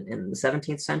abundant in the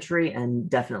 17th century and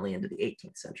definitely into the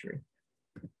 18th century.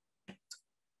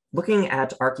 Looking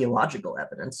at archaeological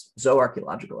evidence,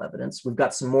 zooarchaeological evidence, we've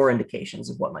got some more indications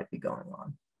of what might be going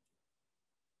on.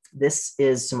 This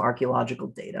is some archaeological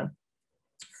data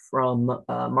from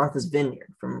Martha's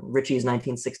Vineyard, from Ritchie's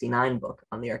 1969 book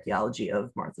on the archaeology of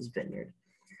Martha's Vineyard.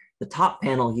 The top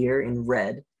panel here in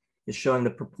red is showing the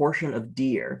proportion of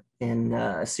deer in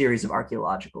a series of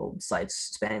archaeological sites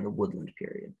spanning the woodland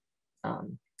period.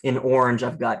 In orange,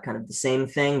 I've got kind of the same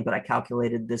thing, but I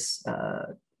calculated this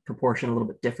proportion a little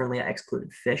bit differently. I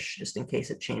excluded fish just in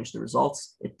case it changed the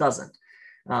results. It doesn't.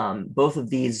 Both of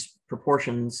these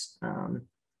proportions are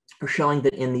showing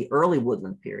that in the early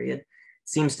woodland period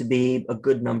seems to be a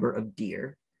good number of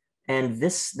deer. And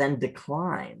this then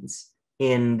declines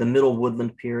in the middle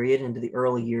woodland period into the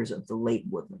early years of the late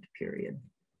woodland period.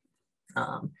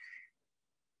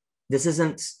 This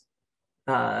isn't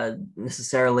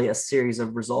necessarily a series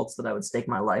of results that I would stake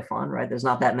my life on, right? There's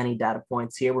not that many data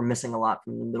points here. We're missing a lot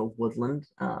from the middle woodland,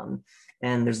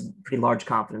 and there's pretty large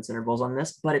confidence intervals on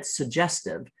this, but it's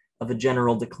suggestive of a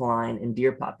general decline in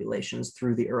deer populations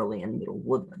through the early and middle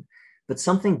woodland. But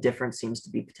something different seems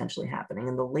to be potentially happening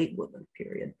in the late woodland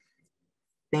period.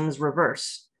 Things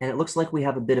reverse, and it looks like we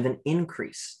have a bit of an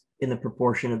increase in the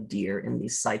proportion of deer in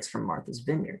these sites from Martha's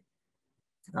Vineyard.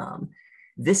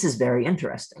 This is very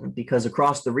interesting because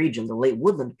across the region, the late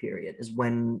woodland period is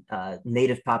when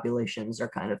native populations are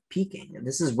kind of peaking. And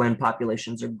this is when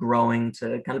populations are growing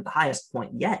to kind of the highest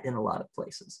point yet in a lot of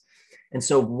places. And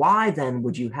so why then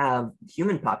would you have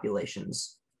human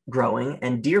populations growing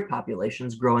and deer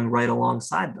populations growing right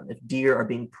alongside them if deer are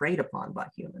being preyed upon by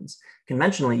humans?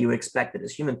 Conventionally, you would expect that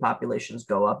as human populations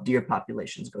go up, deer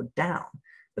populations go down.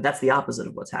 But that's the opposite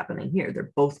of what's happening here.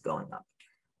 They're both going up.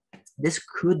 This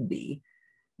could be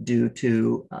due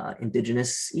to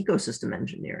indigenous ecosystem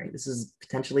engineering. This is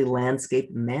potentially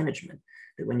landscape management,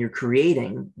 that when you're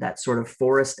creating that sort of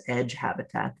forest edge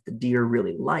habitat that the deer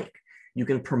really like, you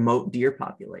can promote deer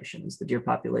populations. The deer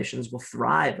populations will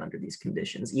thrive under these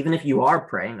conditions, even if you are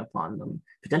preying upon them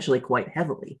potentially quite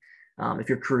heavily. If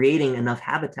you're creating enough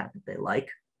habitat that they like,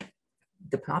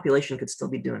 the population could still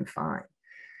be doing fine.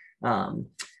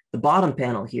 The bottom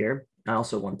panel here, I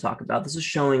also want to talk about, this is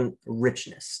showing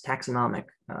richness, taxonomic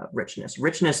richness.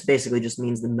 Richness basically just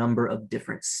means the number of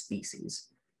different species.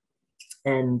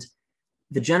 And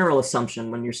the general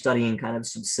assumption when you're studying kind of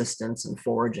subsistence and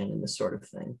foraging and this sort of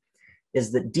thing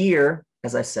is that deer,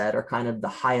 as I said, are kind of the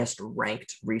highest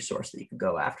ranked resource that you could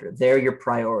go after. They're your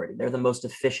priority. They're the most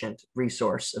efficient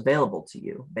resource available to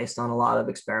you based on a lot of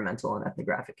experimental and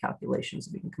ethnographic calculations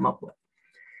that we can come up with.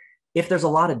 If there's a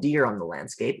lot of deer on the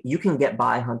landscape, you can get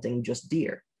by hunting just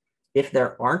deer. If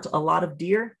there aren't a lot of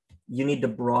deer, you need to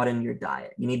broaden your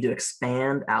diet. You need to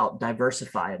expand out,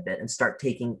 diversify a bit, and start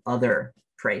taking other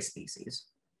prey species.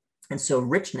 And so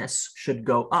richness should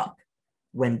go up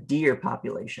when deer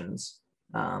populations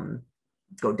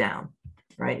go down,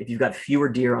 right? If you've got fewer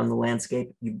deer on the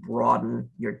landscape, you broaden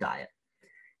your diet.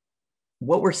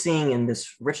 What we're seeing in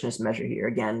this richness measure here,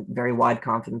 again, very wide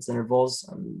confidence intervals.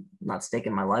 I'm not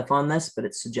staking my life on this, but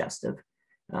it's suggestive.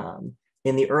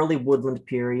 In the early woodland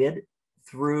period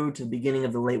through to the beginning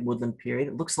of the late woodland period,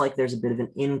 it looks like there's a bit of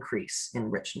an increase in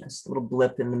richness. A little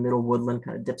blip in the middle woodland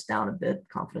kind of dips down a bit.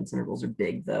 Confidence intervals are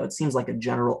big, though. It seems like a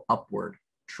general upward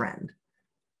trend.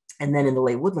 And then in the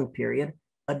late woodland period,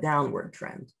 a downward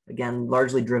trend. Again,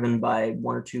 largely driven by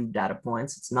one or two data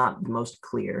points. It's not the most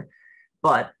clear,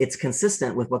 But it's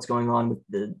consistent with what's going on with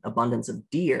the abundance of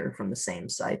deer from the same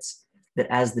sites, that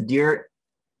as the deer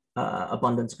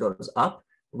abundance goes up,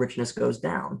 richness goes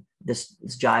down. This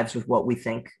jives with what we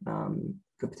think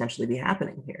could potentially be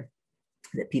happening here.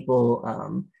 That people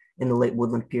in the late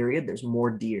woodland period, there's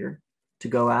more deer to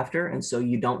go after, and so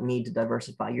you don't need to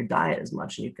diversify your diet as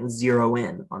much, and you can zero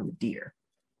in on the deer.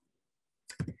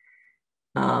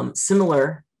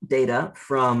 Similar data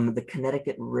from the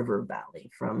Connecticut River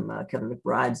Valley from Kevin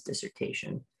McBride's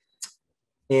dissertation.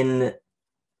 In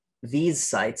these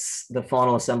sites, the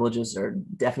faunal assemblages are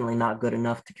definitely not good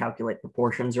enough to calculate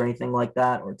proportions or anything like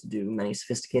that, or to do many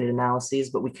sophisticated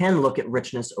analyses, but we can look at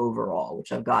richness overall,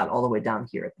 which I've got all the way down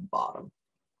here at the bottom.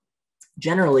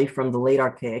 Generally, from the late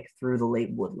Archaic through the late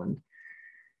woodland,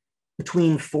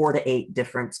 between 4 to 8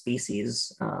 different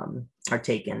species are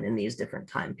taken in these different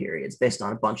time periods based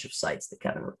on a bunch of sites that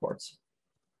Kevin reports.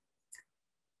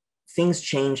 Things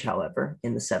change, however,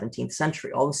 in the 17th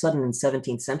century. All of a sudden in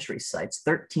 17th century sites,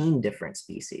 13 different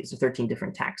species or 13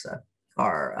 different taxa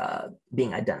are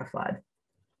being identified.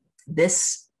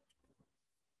 This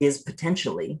is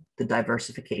potentially the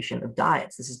diversification of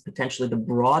diets. This is potentially the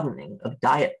broadening of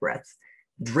diet breadth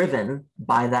driven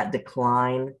by that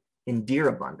decline in deer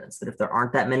abundance, that if there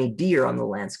aren't that many deer on the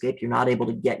landscape, you're not able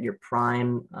to get your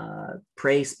prime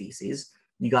prey species.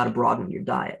 You got to broaden your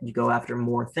diet. You go after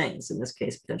more things, in this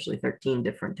case, potentially 13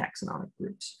 different taxonomic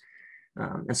groups.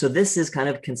 And so this is kind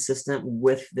of consistent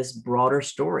with this broader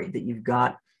story that you've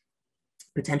got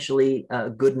potentially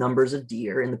good numbers of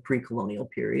deer in the pre-colonial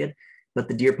period, but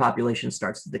the deer population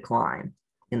starts to decline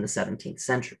in the 17th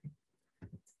century.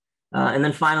 And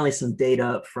then finally, some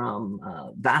data from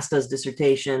Vasta's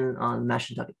dissertation on the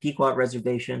Mashantucket Pequot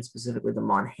Reservation, specifically the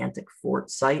Monhantic Fort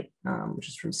site, which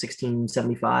is from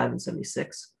 1675 and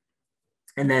 76.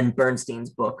 And then Bernstein's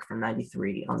book from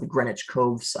 93 on the Greenwich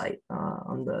Cove site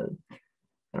on the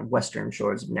kind of western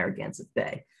shores of Narragansett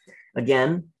Bay.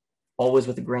 Again, always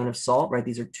with a grain of salt, right?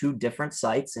 These are 2 different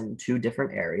sites in 2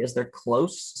 different areas. They're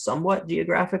close somewhat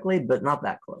geographically, but not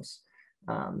that close.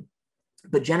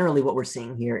 But generally what we're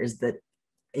seeing here is that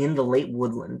in the late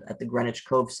woodland at the Greenwich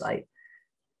Cove site,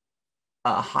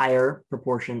 a higher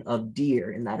proportion of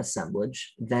deer in that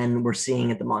assemblage than we're seeing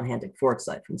at the Monhantic Fort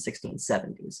site from the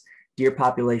 1670s. Deer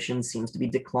population seems to be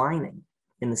declining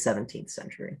in the 17th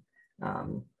century.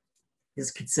 Is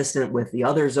consistent with the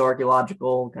other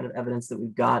archaeological kind of evidence that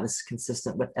we've got. This is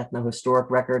consistent with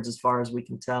ethnohistoric records as far as we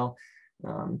can tell.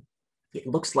 It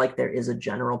looks like there is a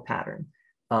general pattern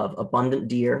of abundant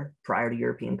deer prior to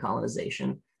European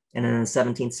colonization, and in the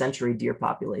 17th century, deer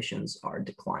populations are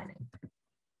declining.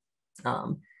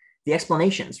 The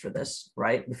explanations for this,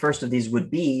 right? The first of these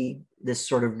would be this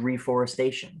sort of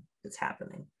reforestation that's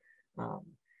happening.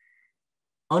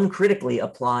 Uncritically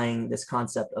applying this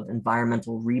concept of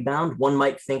environmental rebound, one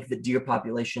might think that deer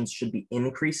populations should be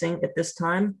increasing at this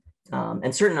time.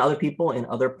 And certain other people in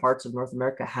other parts of North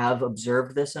America have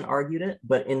observed this and argued it,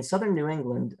 but in Southern New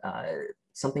England,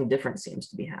 something different seems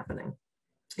to be happening.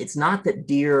 It's not that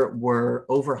deer were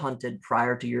overhunted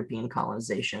prior to European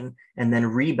colonization and then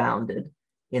rebounded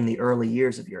in the early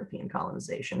years of European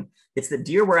colonization. It's that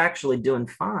deer were actually doing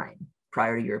fine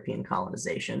prior to European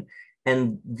colonization,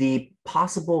 and the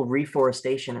possible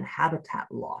reforestation and habitat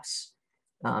loss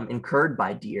incurred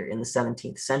by deer in the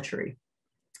 17th century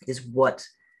is what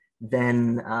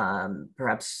then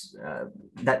perhaps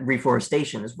that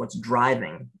reforestation is what's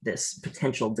driving this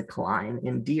potential decline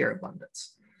in deer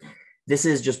abundance. This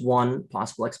is just one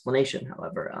possible explanation,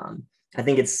 however. I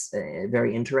think it's a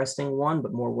very interesting one,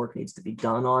 but more work needs to be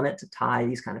done on it to tie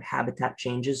these kind of habitat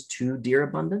changes to deer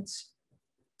abundance.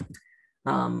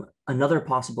 Another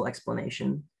possible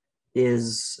explanation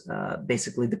is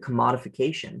basically the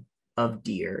commodification of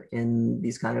deer in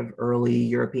these kind of early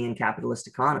European capitalist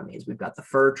economies. We've got the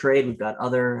fur trade, we've got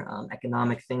other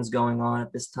economic things going on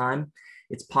at this time.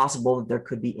 It's possible that there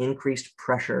could be increased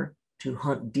pressure to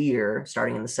hunt deer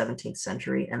starting in the 17th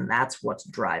century, and that's what's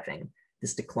driving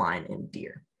this decline in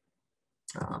deer.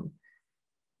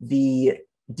 The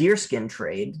deerskin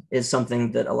trade is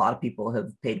something that a lot of people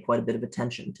have paid quite a bit of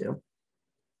attention to.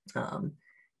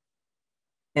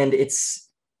 And it's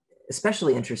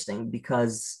especially interesting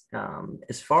because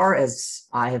as far as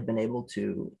I have been able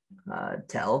to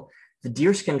tell, the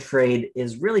deerskin trade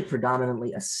is really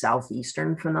predominantly a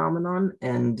Southeastern phenomenon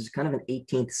and kind of an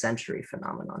 18th century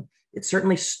phenomenon. It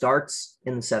certainly starts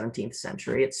in the 17th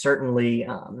century. It's certainly,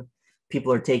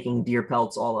 people are taking deer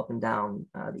pelts all up and down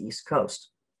the East Coast.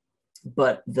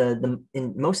 But the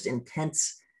most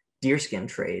intense deerskin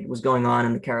trade was going on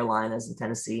in the Carolinas and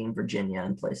Tennessee and Virginia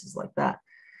and places like that.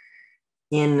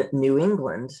 In New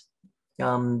England,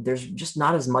 there's just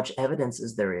not as much evidence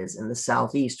as there is in the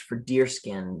Southeast for deer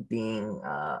skin being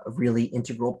a really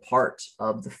integral part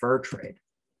of the fur trade.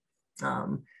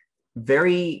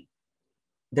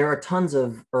 There are tons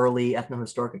of early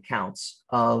ethnohistoric accounts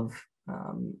of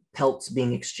pelts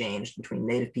being exchanged between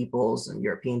native peoples and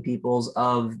European peoples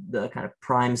of the kind of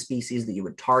prime species that you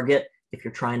would target if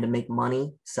you're trying to make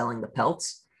money selling the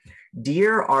pelts.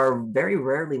 Deer are very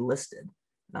rarely listed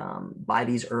by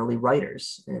these early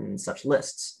writers in such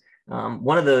lists.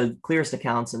 One of the clearest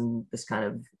accounts in this kind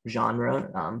of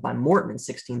genre by Morton in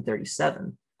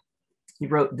 1637, he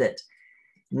wrote that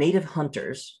native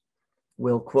hunters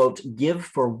will, quote, give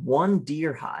for one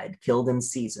deer hide killed in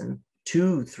season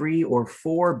 2, 3, or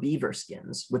 4 beaver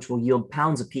skins, which will yield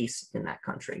pounds apiece in that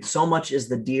country. So much is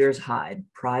the deer's hide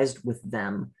prized with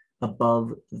them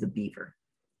above the beaver.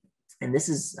 And this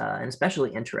is an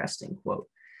especially interesting quote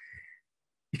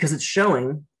because it's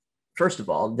showing, first of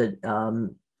all, that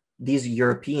these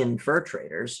European fur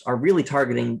traders are really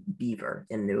targeting beaver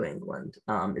in New England.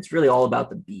 It's really all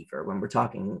about the beaver when we're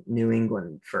talking New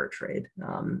England fur trade.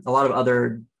 A lot of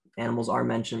other animals are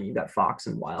mentioned. You've got fox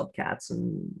and wildcats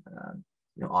and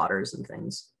otters and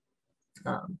things.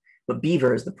 But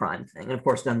beaver is the prime thing. And of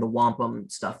course, then the wampum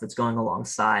stuff that's going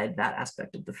alongside that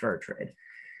aspect of the fur trade.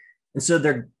 And so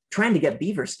they're trying to get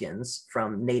beaver skins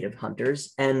from native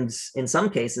hunters. And in some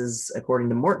cases, according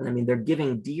to Morton, I mean, they're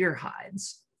giving deer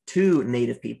hides to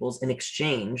native peoples in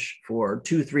exchange for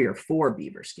 2, 3, or 4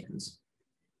 beaver skins.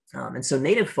 And so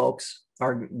native folks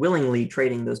are willingly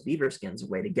trading those beaver skins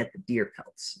away to get the deer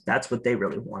pelts. That's what they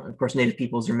really want. Of course, native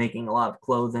peoples are making a lot of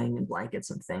clothing and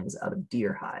blankets and things out of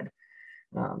deer hide.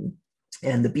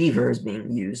 And the beaver is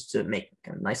being used to make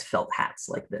kind of nice felt hats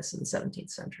like this in the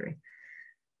 17th century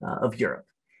of Europe.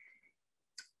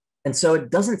 And so it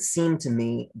doesn't seem to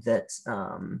me that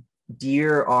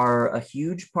deer are a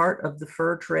huge part of the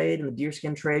fur trade and the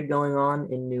deerskin trade going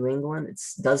on in New England. It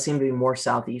does seem to be more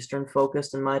Southeastern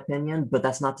focused, in my opinion, but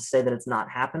that's not to say that it's not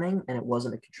happening and it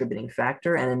wasn't a contributing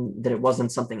factor and that it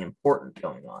wasn't something important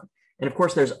going on. And of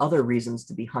course, there's other reasons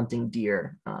to be hunting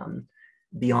deer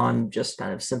beyond just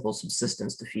kind of simple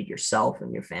subsistence to feed yourself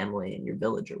and your family and your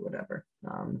village or whatever.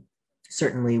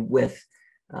 Certainly with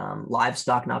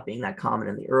livestock not being that common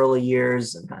in the early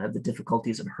years and kind of the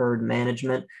difficulties of herd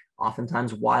management,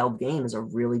 oftentimes wild game is a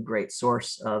really great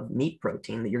source of meat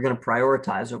protein that you're going to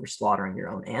prioritize over slaughtering your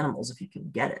own animals if you can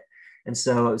get it. And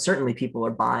so certainly people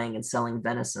are buying and selling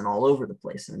venison all over the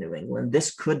place in New England.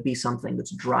 This could be something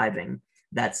that's driving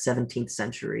that 17th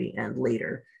century and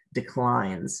later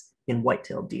declines in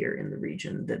white-tailed deer in the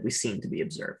region that we seem to be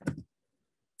observing.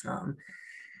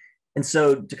 And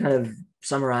so to kind of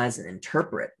summarize and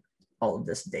interpret all of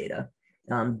this data,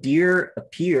 deer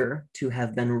appear to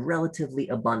have been relatively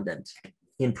abundant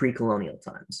in pre-colonial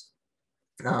times.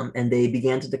 And they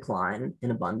began to decline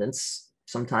in abundance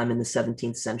sometime in the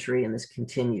 17th century, and this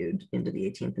continued into the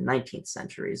 18th and 19th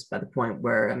centuries by the point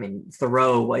where, I mean,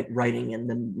 Thoreau, writing in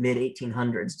the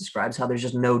mid-1800s, describes how there's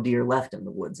just no deer left in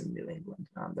the woods in New England.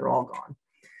 They're all gone.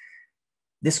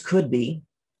 This could be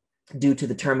due to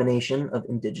the termination of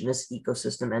indigenous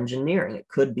ecosystem engineering. It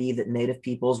could be that native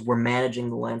peoples were managing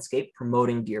the landscape,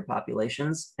 promoting deer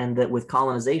populations, and that with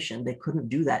colonization, they couldn't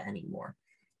do that anymore.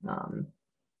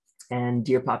 And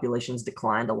deer populations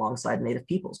declined alongside native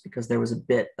peoples because there was a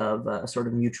bit of a sort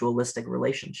of mutualistic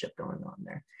relationship going on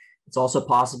there. It's also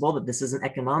possible that this is an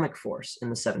economic force in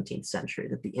the 17th century,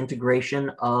 that the integration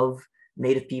of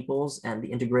native peoples and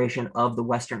the integration of the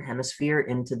Western Hemisphere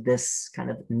into this kind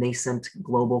of nascent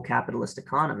global capitalist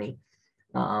economy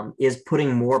is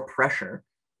putting more pressure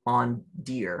on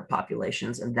deer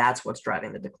populations, and that's what's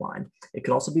driving the decline. It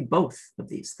could also be both of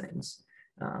these things.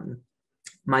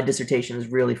 My dissertation is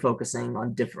really focusing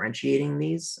on differentiating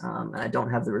these, and I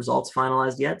don't have the results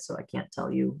finalized yet, so I can't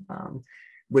tell you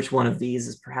which one of these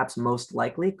is perhaps most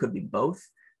likely. It could be both.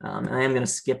 And I am going to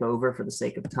skip over, for the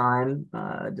sake of time,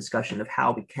 a discussion of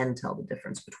how we can tell the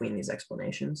difference between these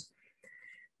explanations.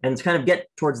 And to kind of get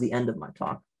towards the end of my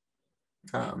talk,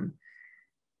 I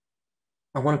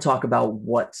want to talk about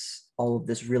what all of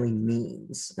this really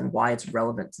means and why it's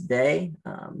relevant today,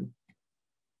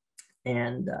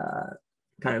 and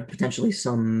kind of potentially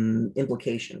some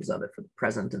implications of it for the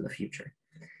present and the future.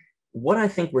 What I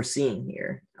think we're seeing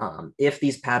here, if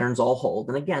these patterns all hold,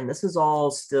 and again, this is all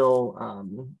still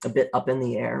a bit up in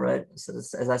the air, right? So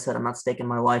as I said, I'm not staking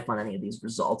my life on any of these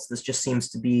results. This just seems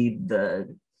to be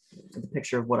the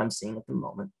picture of what I'm seeing at the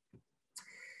moment.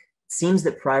 It seems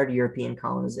that prior to European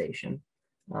colonization,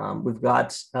 we've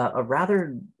got a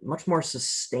rather much more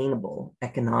sustainable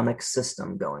economic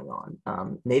system going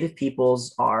on. Native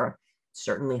peoples are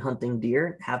certainly hunting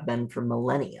deer, have been for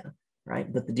millennia,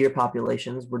 right? But the deer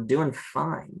populations were doing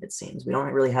fine, it seems. We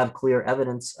don't really have clear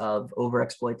evidence of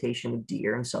overexploitation of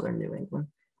deer in southern New England.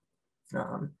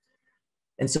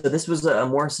 And so this was a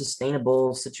more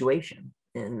sustainable situation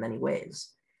in many ways.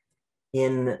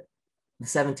 In the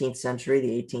 17th century,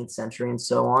 the 18th century, and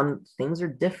so on, things are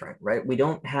different, right? We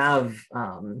don't have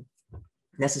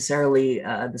necessarily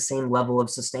the same level of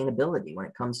sustainability when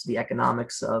it comes to the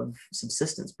economics of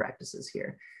subsistence practices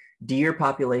here. Deer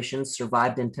populations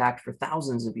survived intact for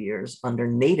thousands of years under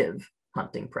native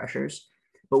hunting pressures,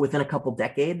 but within a couple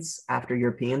decades after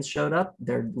Europeans showed up,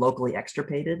 they're locally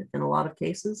extirpated in a lot of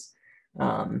cases.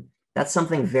 That's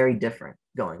something very different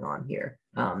going on here,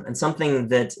 and something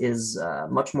that is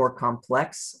much more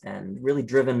complex and really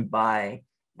driven by,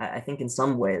 I think in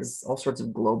some ways, all sorts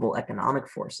of global economic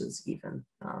forces even.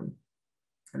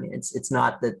 I mean, it's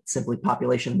not that simply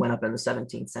population went up in the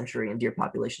 17th century and deer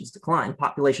populations declined.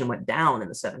 Population went down in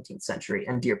the 17th century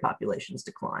and deer populations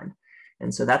declined.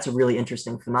 And so that's a really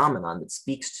interesting phenomenon that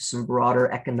speaks to some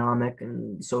broader economic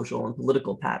and social and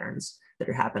political patterns that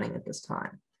are happening at this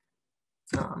time.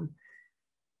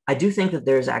 I do think that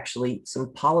there's actually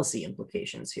some policy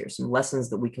implications here, some lessons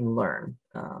that we can learn.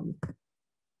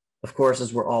 Of course,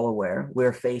 as we're all aware,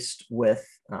 we're faced with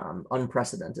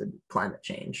unprecedented climate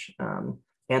change.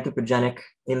 Anthropogenic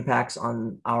impacts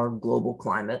on our global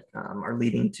climate are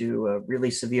leading to a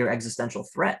really severe existential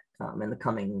threat in the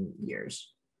coming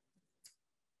years.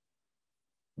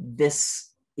 This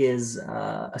is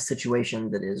a situation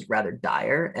that is rather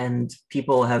dire, and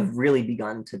people have really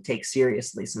begun to take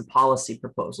seriously some policy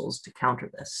proposals to counter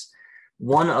this.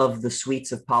 One of the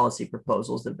suites of policy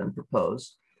proposals that have been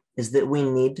proposed is that we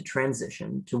need to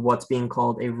transition to what's being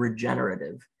called a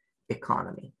regenerative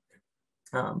economy.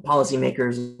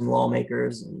 Policymakers and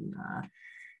lawmakers and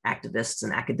activists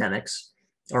and academics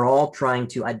are all trying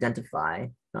to identify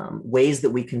ways that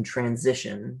we can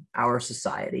transition our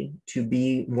society to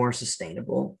be more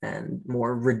sustainable and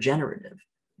more regenerative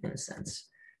in a sense.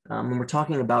 When we're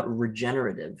talking about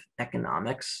regenerative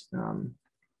economics,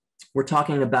 we're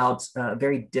talking about a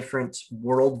very different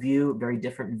worldview, very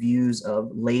different views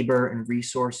of labor and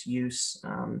resource use,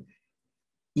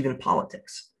 even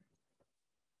politics.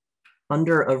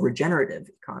 Under a regenerative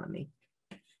economy,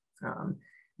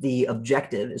 the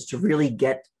objective is to really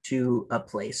get to a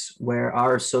place where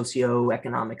our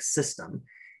socioeconomic system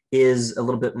is a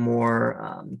little bit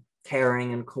more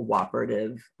caring and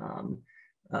cooperative,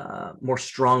 more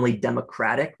strongly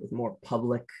democratic, with more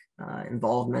public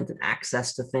involvement and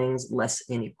access to things, less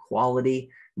inequality,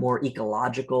 more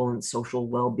ecological and social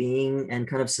well-being, and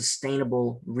kind of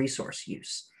sustainable resource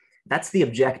use. That's the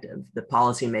objective that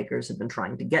policymakers have been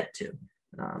trying to get to.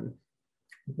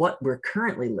 What we're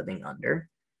currently living under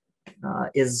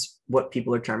is what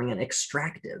people are terming an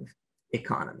extractive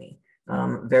economy,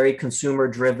 very consumer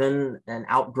driven, an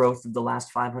outgrowth of the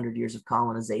last 500 years of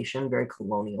colonization, very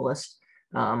colonialist,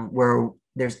 where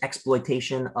there's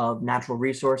exploitation of natural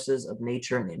resources, of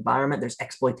nature and the environment. There's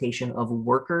exploitation of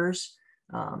workers.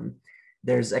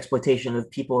 There's exploitation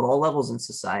of people at all levels in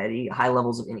society, high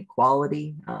levels of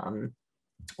inequality,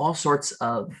 all sorts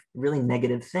of really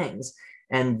negative things.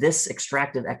 And this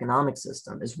extractive economic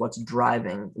system is what's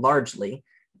driving largely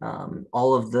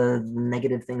all of the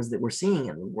negative things that we're seeing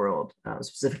in the world,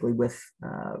 specifically with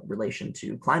relation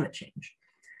to climate change.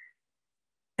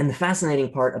 And the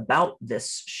fascinating part about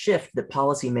this shift that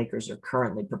policymakers are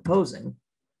currently proposing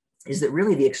is that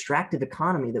really the extractive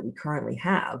economy that we currently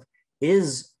have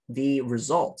is the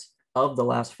result of the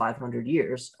last 500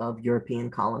 years of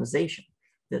European colonization.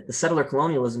 That the settler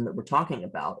colonialism that we're talking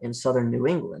about in southern New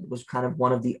England was kind of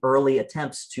one of the early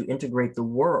attempts to integrate the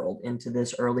world into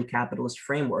this early capitalist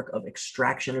framework of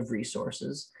extraction of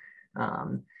resources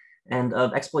and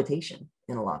of exploitation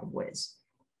in a lot of ways.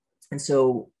 And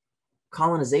so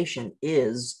colonization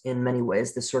is, in many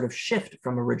ways, this sort of shift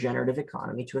from a regenerative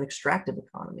economy to an extractive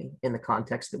economy in the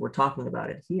context that we're talking about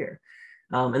it here.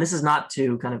 And this is not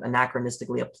to kind of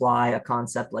anachronistically apply a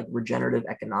concept like regenerative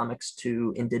economics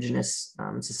to indigenous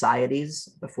societies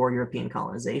before European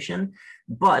colonization,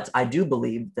 but I do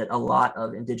believe that a lot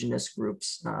of indigenous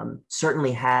groups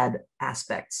certainly had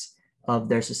aspects of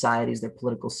their societies, their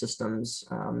political systems,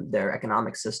 their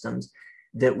economic systems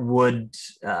that would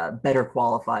better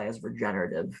qualify as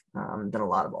regenerative than a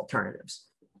lot of alternatives.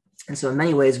 And so in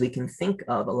many ways, we can think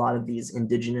of a lot of these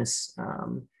indigenous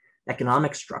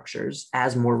economic structures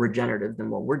as more regenerative than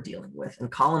what we're dealing with.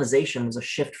 And colonization was a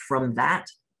shift from that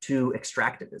to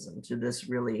extractivism, to this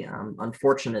really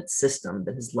unfortunate system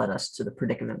that has led us to the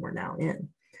predicament we're now in.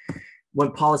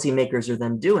 What policymakers are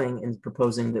then doing is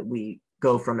proposing that we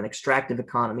go from an extractive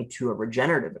economy to a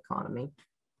regenerative economy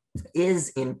is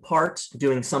in part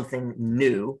doing something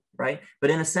new, right? But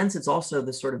in a sense, it's also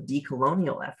this sort of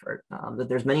decolonial effort, that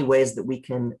there's many ways that we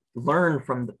can learn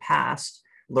from the past,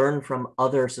 learn from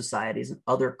other societies and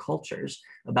other cultures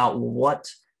about what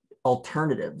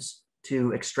alternatives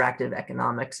to extractive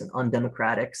economics and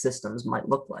undemocratic systems might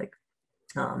look like.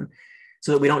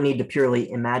 So that we don't need to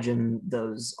purely imagine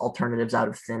those alternatives out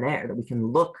of thin air, that we can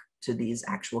look to these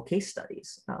actual case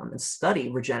studies and study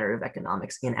regenerative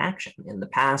economics in action in the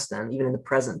past and even in the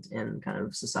present in kind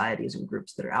of societies and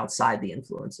groups that are outside the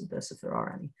influence of this, if there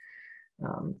are any.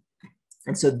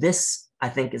 And so this, I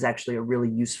think, is actually a really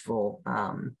useful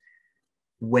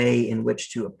way in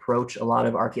which to approach a lot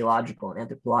of archaeological and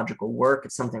anthropological work.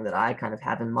 It's something that I kind of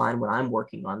have in mind when I'm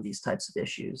working on these types of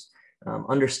issues.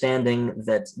 Understanding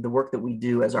that the work that we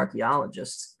do as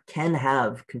archaeologists can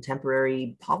have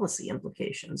contemporary policy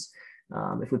implications.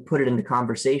 If we put it into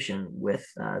conversation with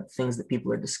things that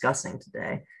people are discussing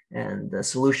today and the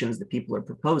solutions that people are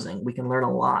proposing, we can learn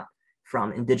a lot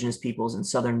from indigenous peoples in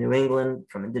southern New England,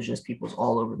 from indigenous peoples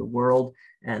all over the world,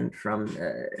 and from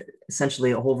essentially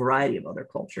a whole variety of other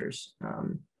cultures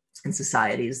and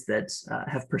societies that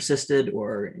have persisted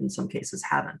or in some cases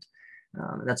haven't.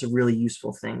 That's a really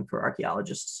useful thing for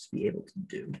archaeologists to be able to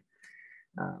do.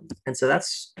 And so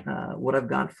that's what I've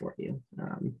got for you.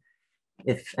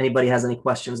 If anybody has any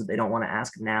questions that they don't want to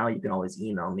ask now, you can always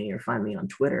email me or find me on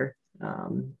Twitter.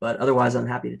 But otherwise, I'm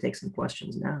happy to take some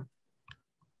questions now.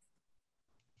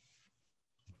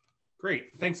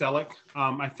 Great, thanks, Alec.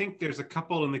 I think there's a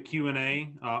couple in the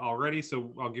Q&A already,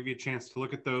 so I'll give you a chance to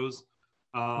look at those.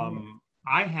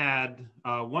 I had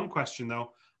one question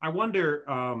though. I wonder,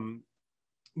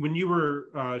 when you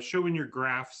were showing your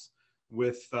graphs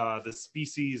with the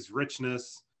species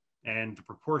richness and the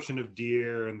proportion of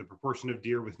deer and the proportion of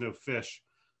deer with no fish,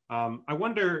 I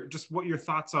wonder just what your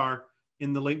thoughts are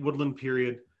in the late woodland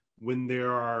period when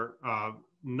there are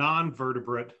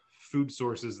non-vertebrate food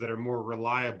sources that are more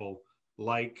reliable,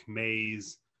 like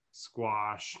maize,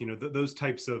 squash, you know, those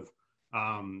types of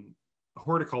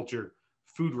horticulture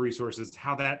food resources,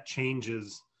 how that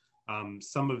changes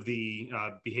some of the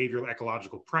behavioral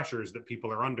ecological pressures that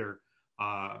people are under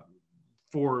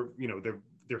for, you know,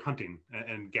 their hunting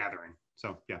and gathering.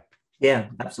 So, yeah. Yeah,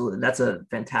 absolutely. That's a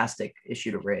fantastic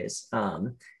issue to raise.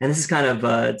 And this is kind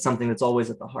of something that's always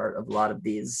at the heart of a lot of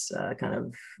these kind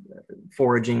of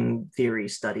foraging theory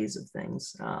studies of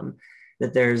things,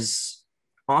 that there's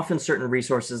often certain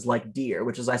resources like deer,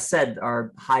 which, as I said,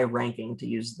 are high ranking, to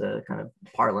use the kind of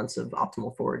parlance of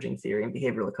optimal foraging theory and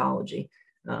behavioral ecology,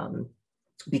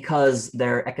 because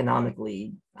they're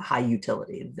economically high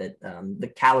utility, that the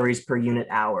calories per unit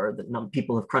hour, that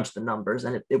people have crunched the numbers,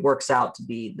 and it works out to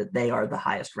be that they are the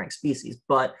highest ranked species.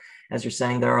 But as you're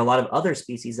saying, there are a lot of other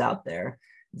species out there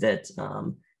that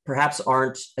perhaps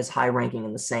aren't as high ranking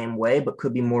in the same way, but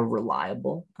could be more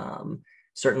reliable.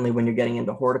 Certainly when you're getting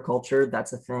into horticulture,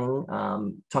 that's a thing.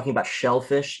 Talking about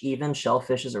shellfish, even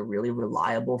shellfish is a really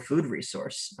reliable food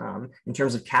resource. In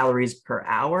terms of calories per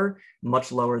hour,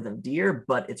 much lower than deer,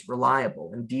 but it's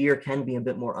reliable. And deer can be a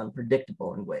bit more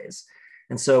unpredictable in ways.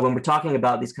 And so when we're talking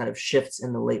about these kind of shifts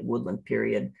in the late woodland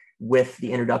period, with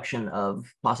the introduction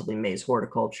of possibly maize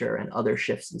horticulture and other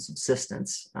shifts in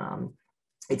subsistence,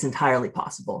 it's entirely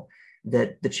possible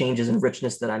that the changes in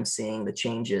richness that I'm seeing, the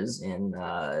changes in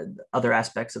other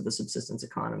aspects of the subsistence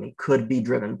economy, could be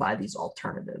driven by these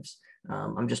alternatives.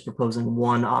 I'm just proposing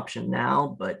one option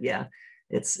now, but yeah,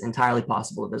 it's entirely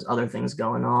possible that there's other things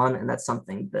going on, and that's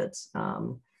something that's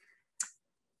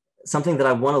something that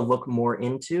I want to look more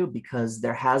into, because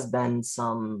there has been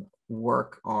some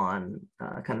work on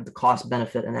kind of the cost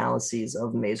benefit analyses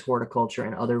of maize horticulture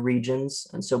in other regions.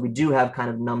 And so we do have kind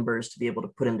of numbers to be able to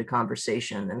put into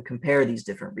conversation and compare these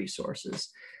different resources.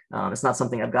 It's not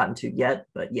something I've gotten to yet,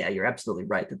 but yeah, you're absolutely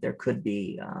right that there could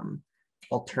be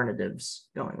alternatives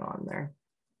going on there.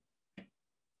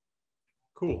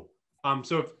 Cool.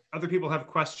 So if other people have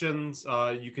questions,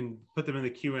 you can put them in the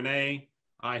Q&A.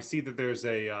 I see that there's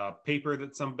a paper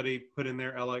that somebody put in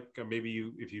there, Alec. Maybe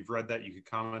you, if you've read that, you could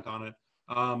comment on it.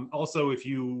 Also, if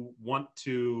you want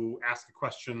to ask a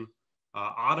question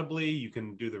audibly, you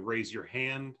can do the raise your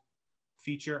hand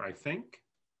feature, I think.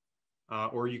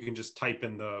 Or you can just type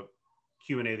in the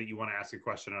Q&A that you want to ask a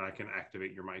question, and I can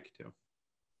activate your mic too.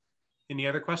 Any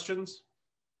other questions?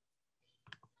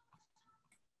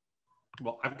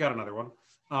 Well, I've got another one.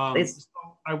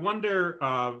 So I wonder,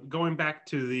 going back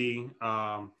to the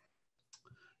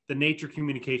Nature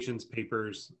Communications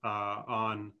papers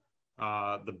on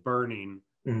the burning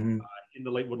in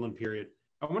the late woodland period,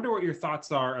 I wonder what your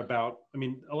thoughts are about, I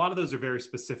mean, a lot of those are very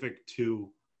specific to,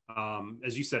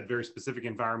 as you said, very specific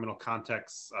environmental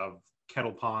contexts of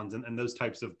kettle ponds and those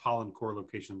types of pollen core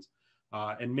locations.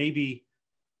 And maybe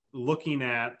looking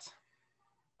at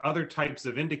other types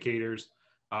of indicators,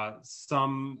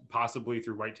 some possibly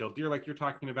through white-tailed deer like you're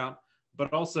talking about,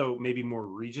 but also maybe more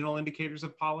regional indicators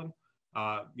of pollen.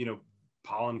 You know,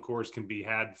 pollen cores can be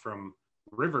had from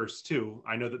rivers too.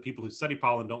 I know that people who study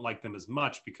pollen don't like them as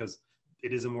much because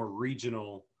it is a more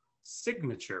regional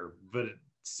signature, but it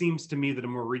seems to me that a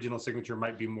more regional signature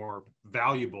might be more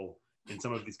valuable in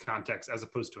some of these contexts as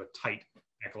opposed to a tight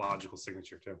ecological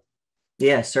signature too.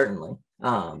 Yeah, certainly.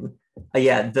 So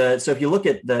if you look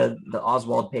at the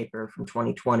Oswald paper from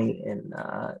 2020 in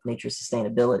Nature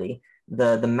Sustainability,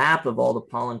 the map of all the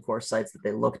pollen core sites that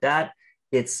they looked at,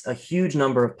 it's a huge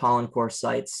number of pollen core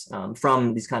sites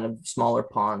from these kind of smaller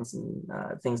ponds and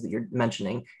things that you're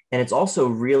mentioning. And it's also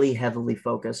really heavily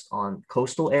focused on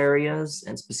coastal areas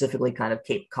and specifically kind of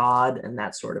Cape Cod and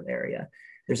that sort of area.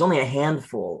 There's only a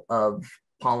handful of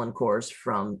pollen cores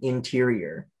from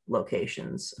interior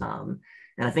locations. And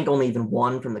I think only even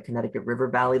one from the Connecticut River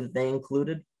Valley that they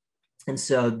included. And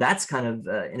so that's kind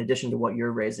of in addition to what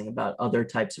you're raising about other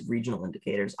types of regional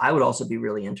indicators. I would also be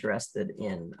really interested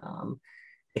in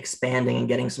expanding and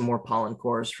getting some more pollen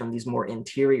cores from these more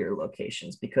interior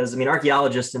locations, because I mean,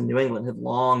 archaeologists in New England have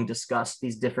long discussed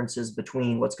these differences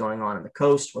between what's going on in the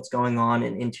coast, what's going on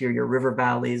in interior river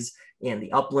valleys, in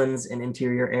the uplands and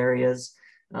interior areas.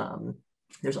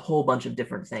 There's a whole bunch of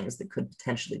different things that could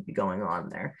potentially be going on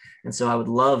there. And so I would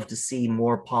love to see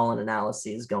more pollen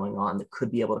analyses going on that could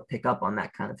be able to pick up on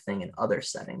that kind of thing in other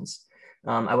settings.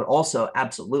 I would also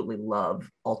absolutely love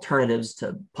alternatives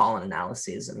to pollen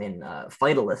analyses. I mean,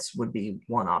 phytoliths would be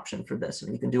one option for this.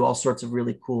 And you can do all sorts of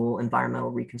really cool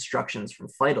environmental reconstructions from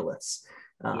phytoliths,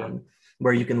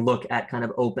 where you can look at kind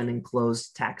of open and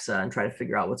closed taxa and try to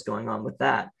figure out what's going on with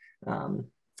that.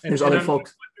 There's other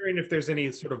folks. I'm wondering if there's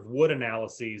any sort of wood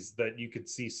analyses that you could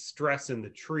see stress in the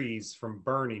trees from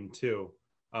burning too.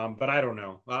 But I don't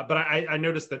know. But I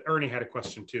noticed that Ernie had a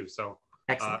question too. So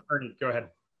Ernie, go ahead.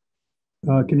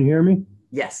 Can you hear me?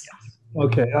 Yes.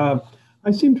 Okay.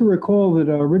 I seem to recall that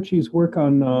Richie's work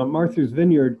on Martha's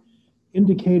Vineyard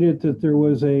indicated that there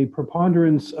was a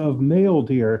preponderance of male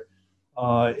deer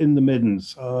in the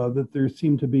middens, that there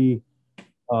seemed to be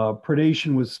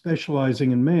predation was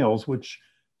specializing in males, which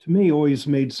to me always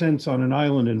made sense on an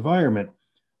island environment.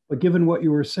 But given what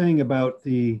you were saying about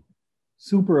the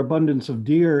superabundance of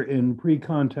deer in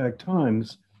pre-contact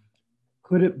times,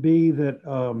 could it be that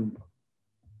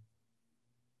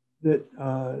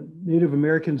Native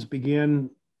Americans began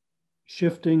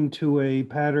shifting to a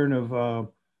pattern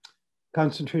of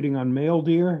concentrating on male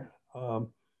deer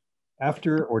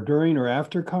after or during or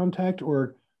after contact?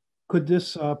 Or could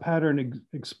this pattern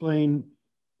explain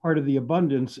part of the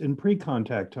abundance in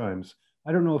pre-contact times?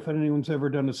 I don't know if anyone's ever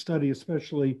done a study,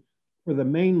 especially for the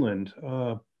mainland,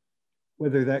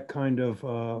 whether that kind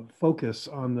of focus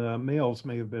on the males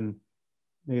may have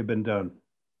been done.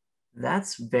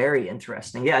 That's very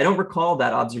interesting. Yeah, I don't recall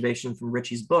that observation from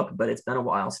Richie's book, but it's been a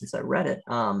while since I read it.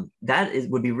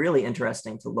 Would be really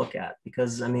interesting to look at,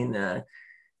 because I mean,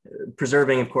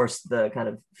 preserving, of course, the kind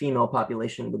of female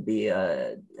population would be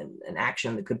an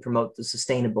action that could promote the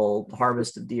sustainable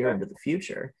harvest of deer into the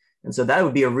future. And so that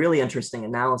would be a really interesting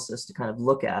analysis to kind of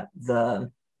look at.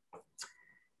 I'm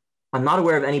not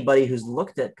aware of anybody who's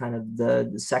looked at kind of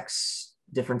the sex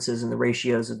differences in the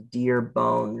ratios of deer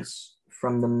bones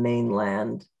from the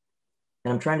mainland.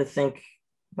 And I'm trying to think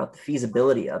about the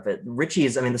feasibility of it.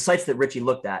 The sites that Richie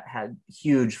looked at had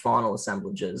huge faunal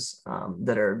assemblages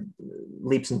that are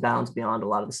leaps and bounds beyond a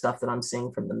lot of the stuff that I'm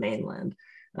seeing from the mainland.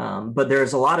 But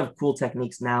there's a lot of cool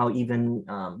techniques now, even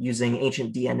using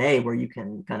ancient DNA, where you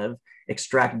can kind of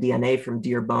extract DNA from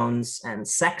deer bones and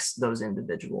sex those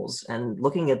individuals. And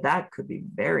looking at that could be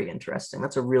very interesting.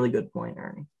 That's a really good point,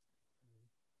 Ernie.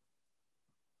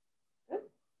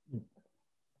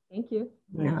 Thank you.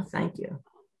 Yeah, thank you.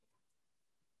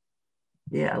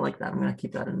 Yeah, I like that. I'm going to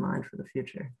keep that in mind for the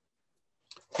future.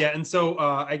 Yeah, and so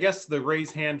I guess the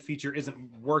raise hand feature isn't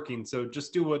working. So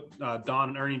just do what Don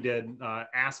and Ernie did,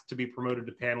 ask to be promoted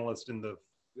to panelist in the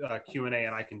Q&A,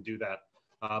 and I can do that.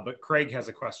 But Craig has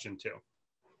a question too.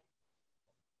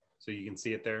 So you can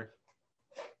see it there.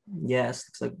 Yes,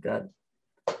 looks like we've got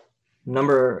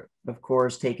number of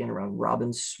cores taken around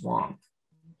Robin Swamp.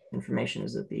 Information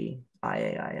is at the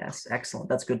IAIS. Excellent.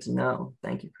 That's good to know.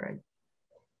 Thank you, Craig.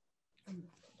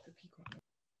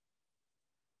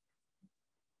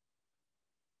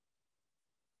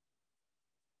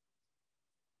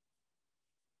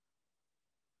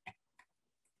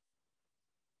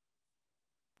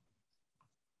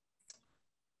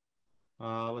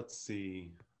 Let's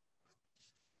see.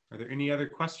 Are there any other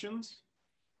questions?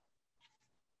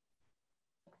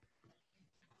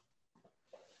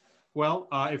 Well,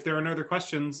 if there are no other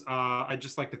questions, I'd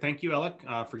just like to thank you, Alec,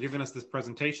 for giving us this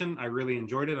presentation. I really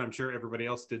enjoyed it. I'm sure everybody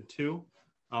else did too.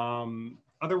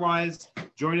 Otherwise,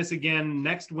 join us again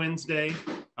next Wednesday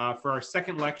for our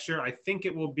second lecture. I think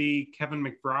it will be Kevin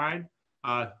McBride,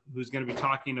 who's going to be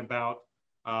talking about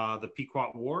the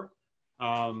Pequot War.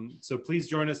 So please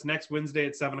join us next Wednesday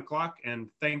at 7 o'clock. And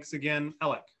thanks again,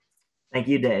 Alec. Thank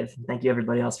you, Dave. Thank you,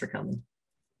 everybody else, for coming.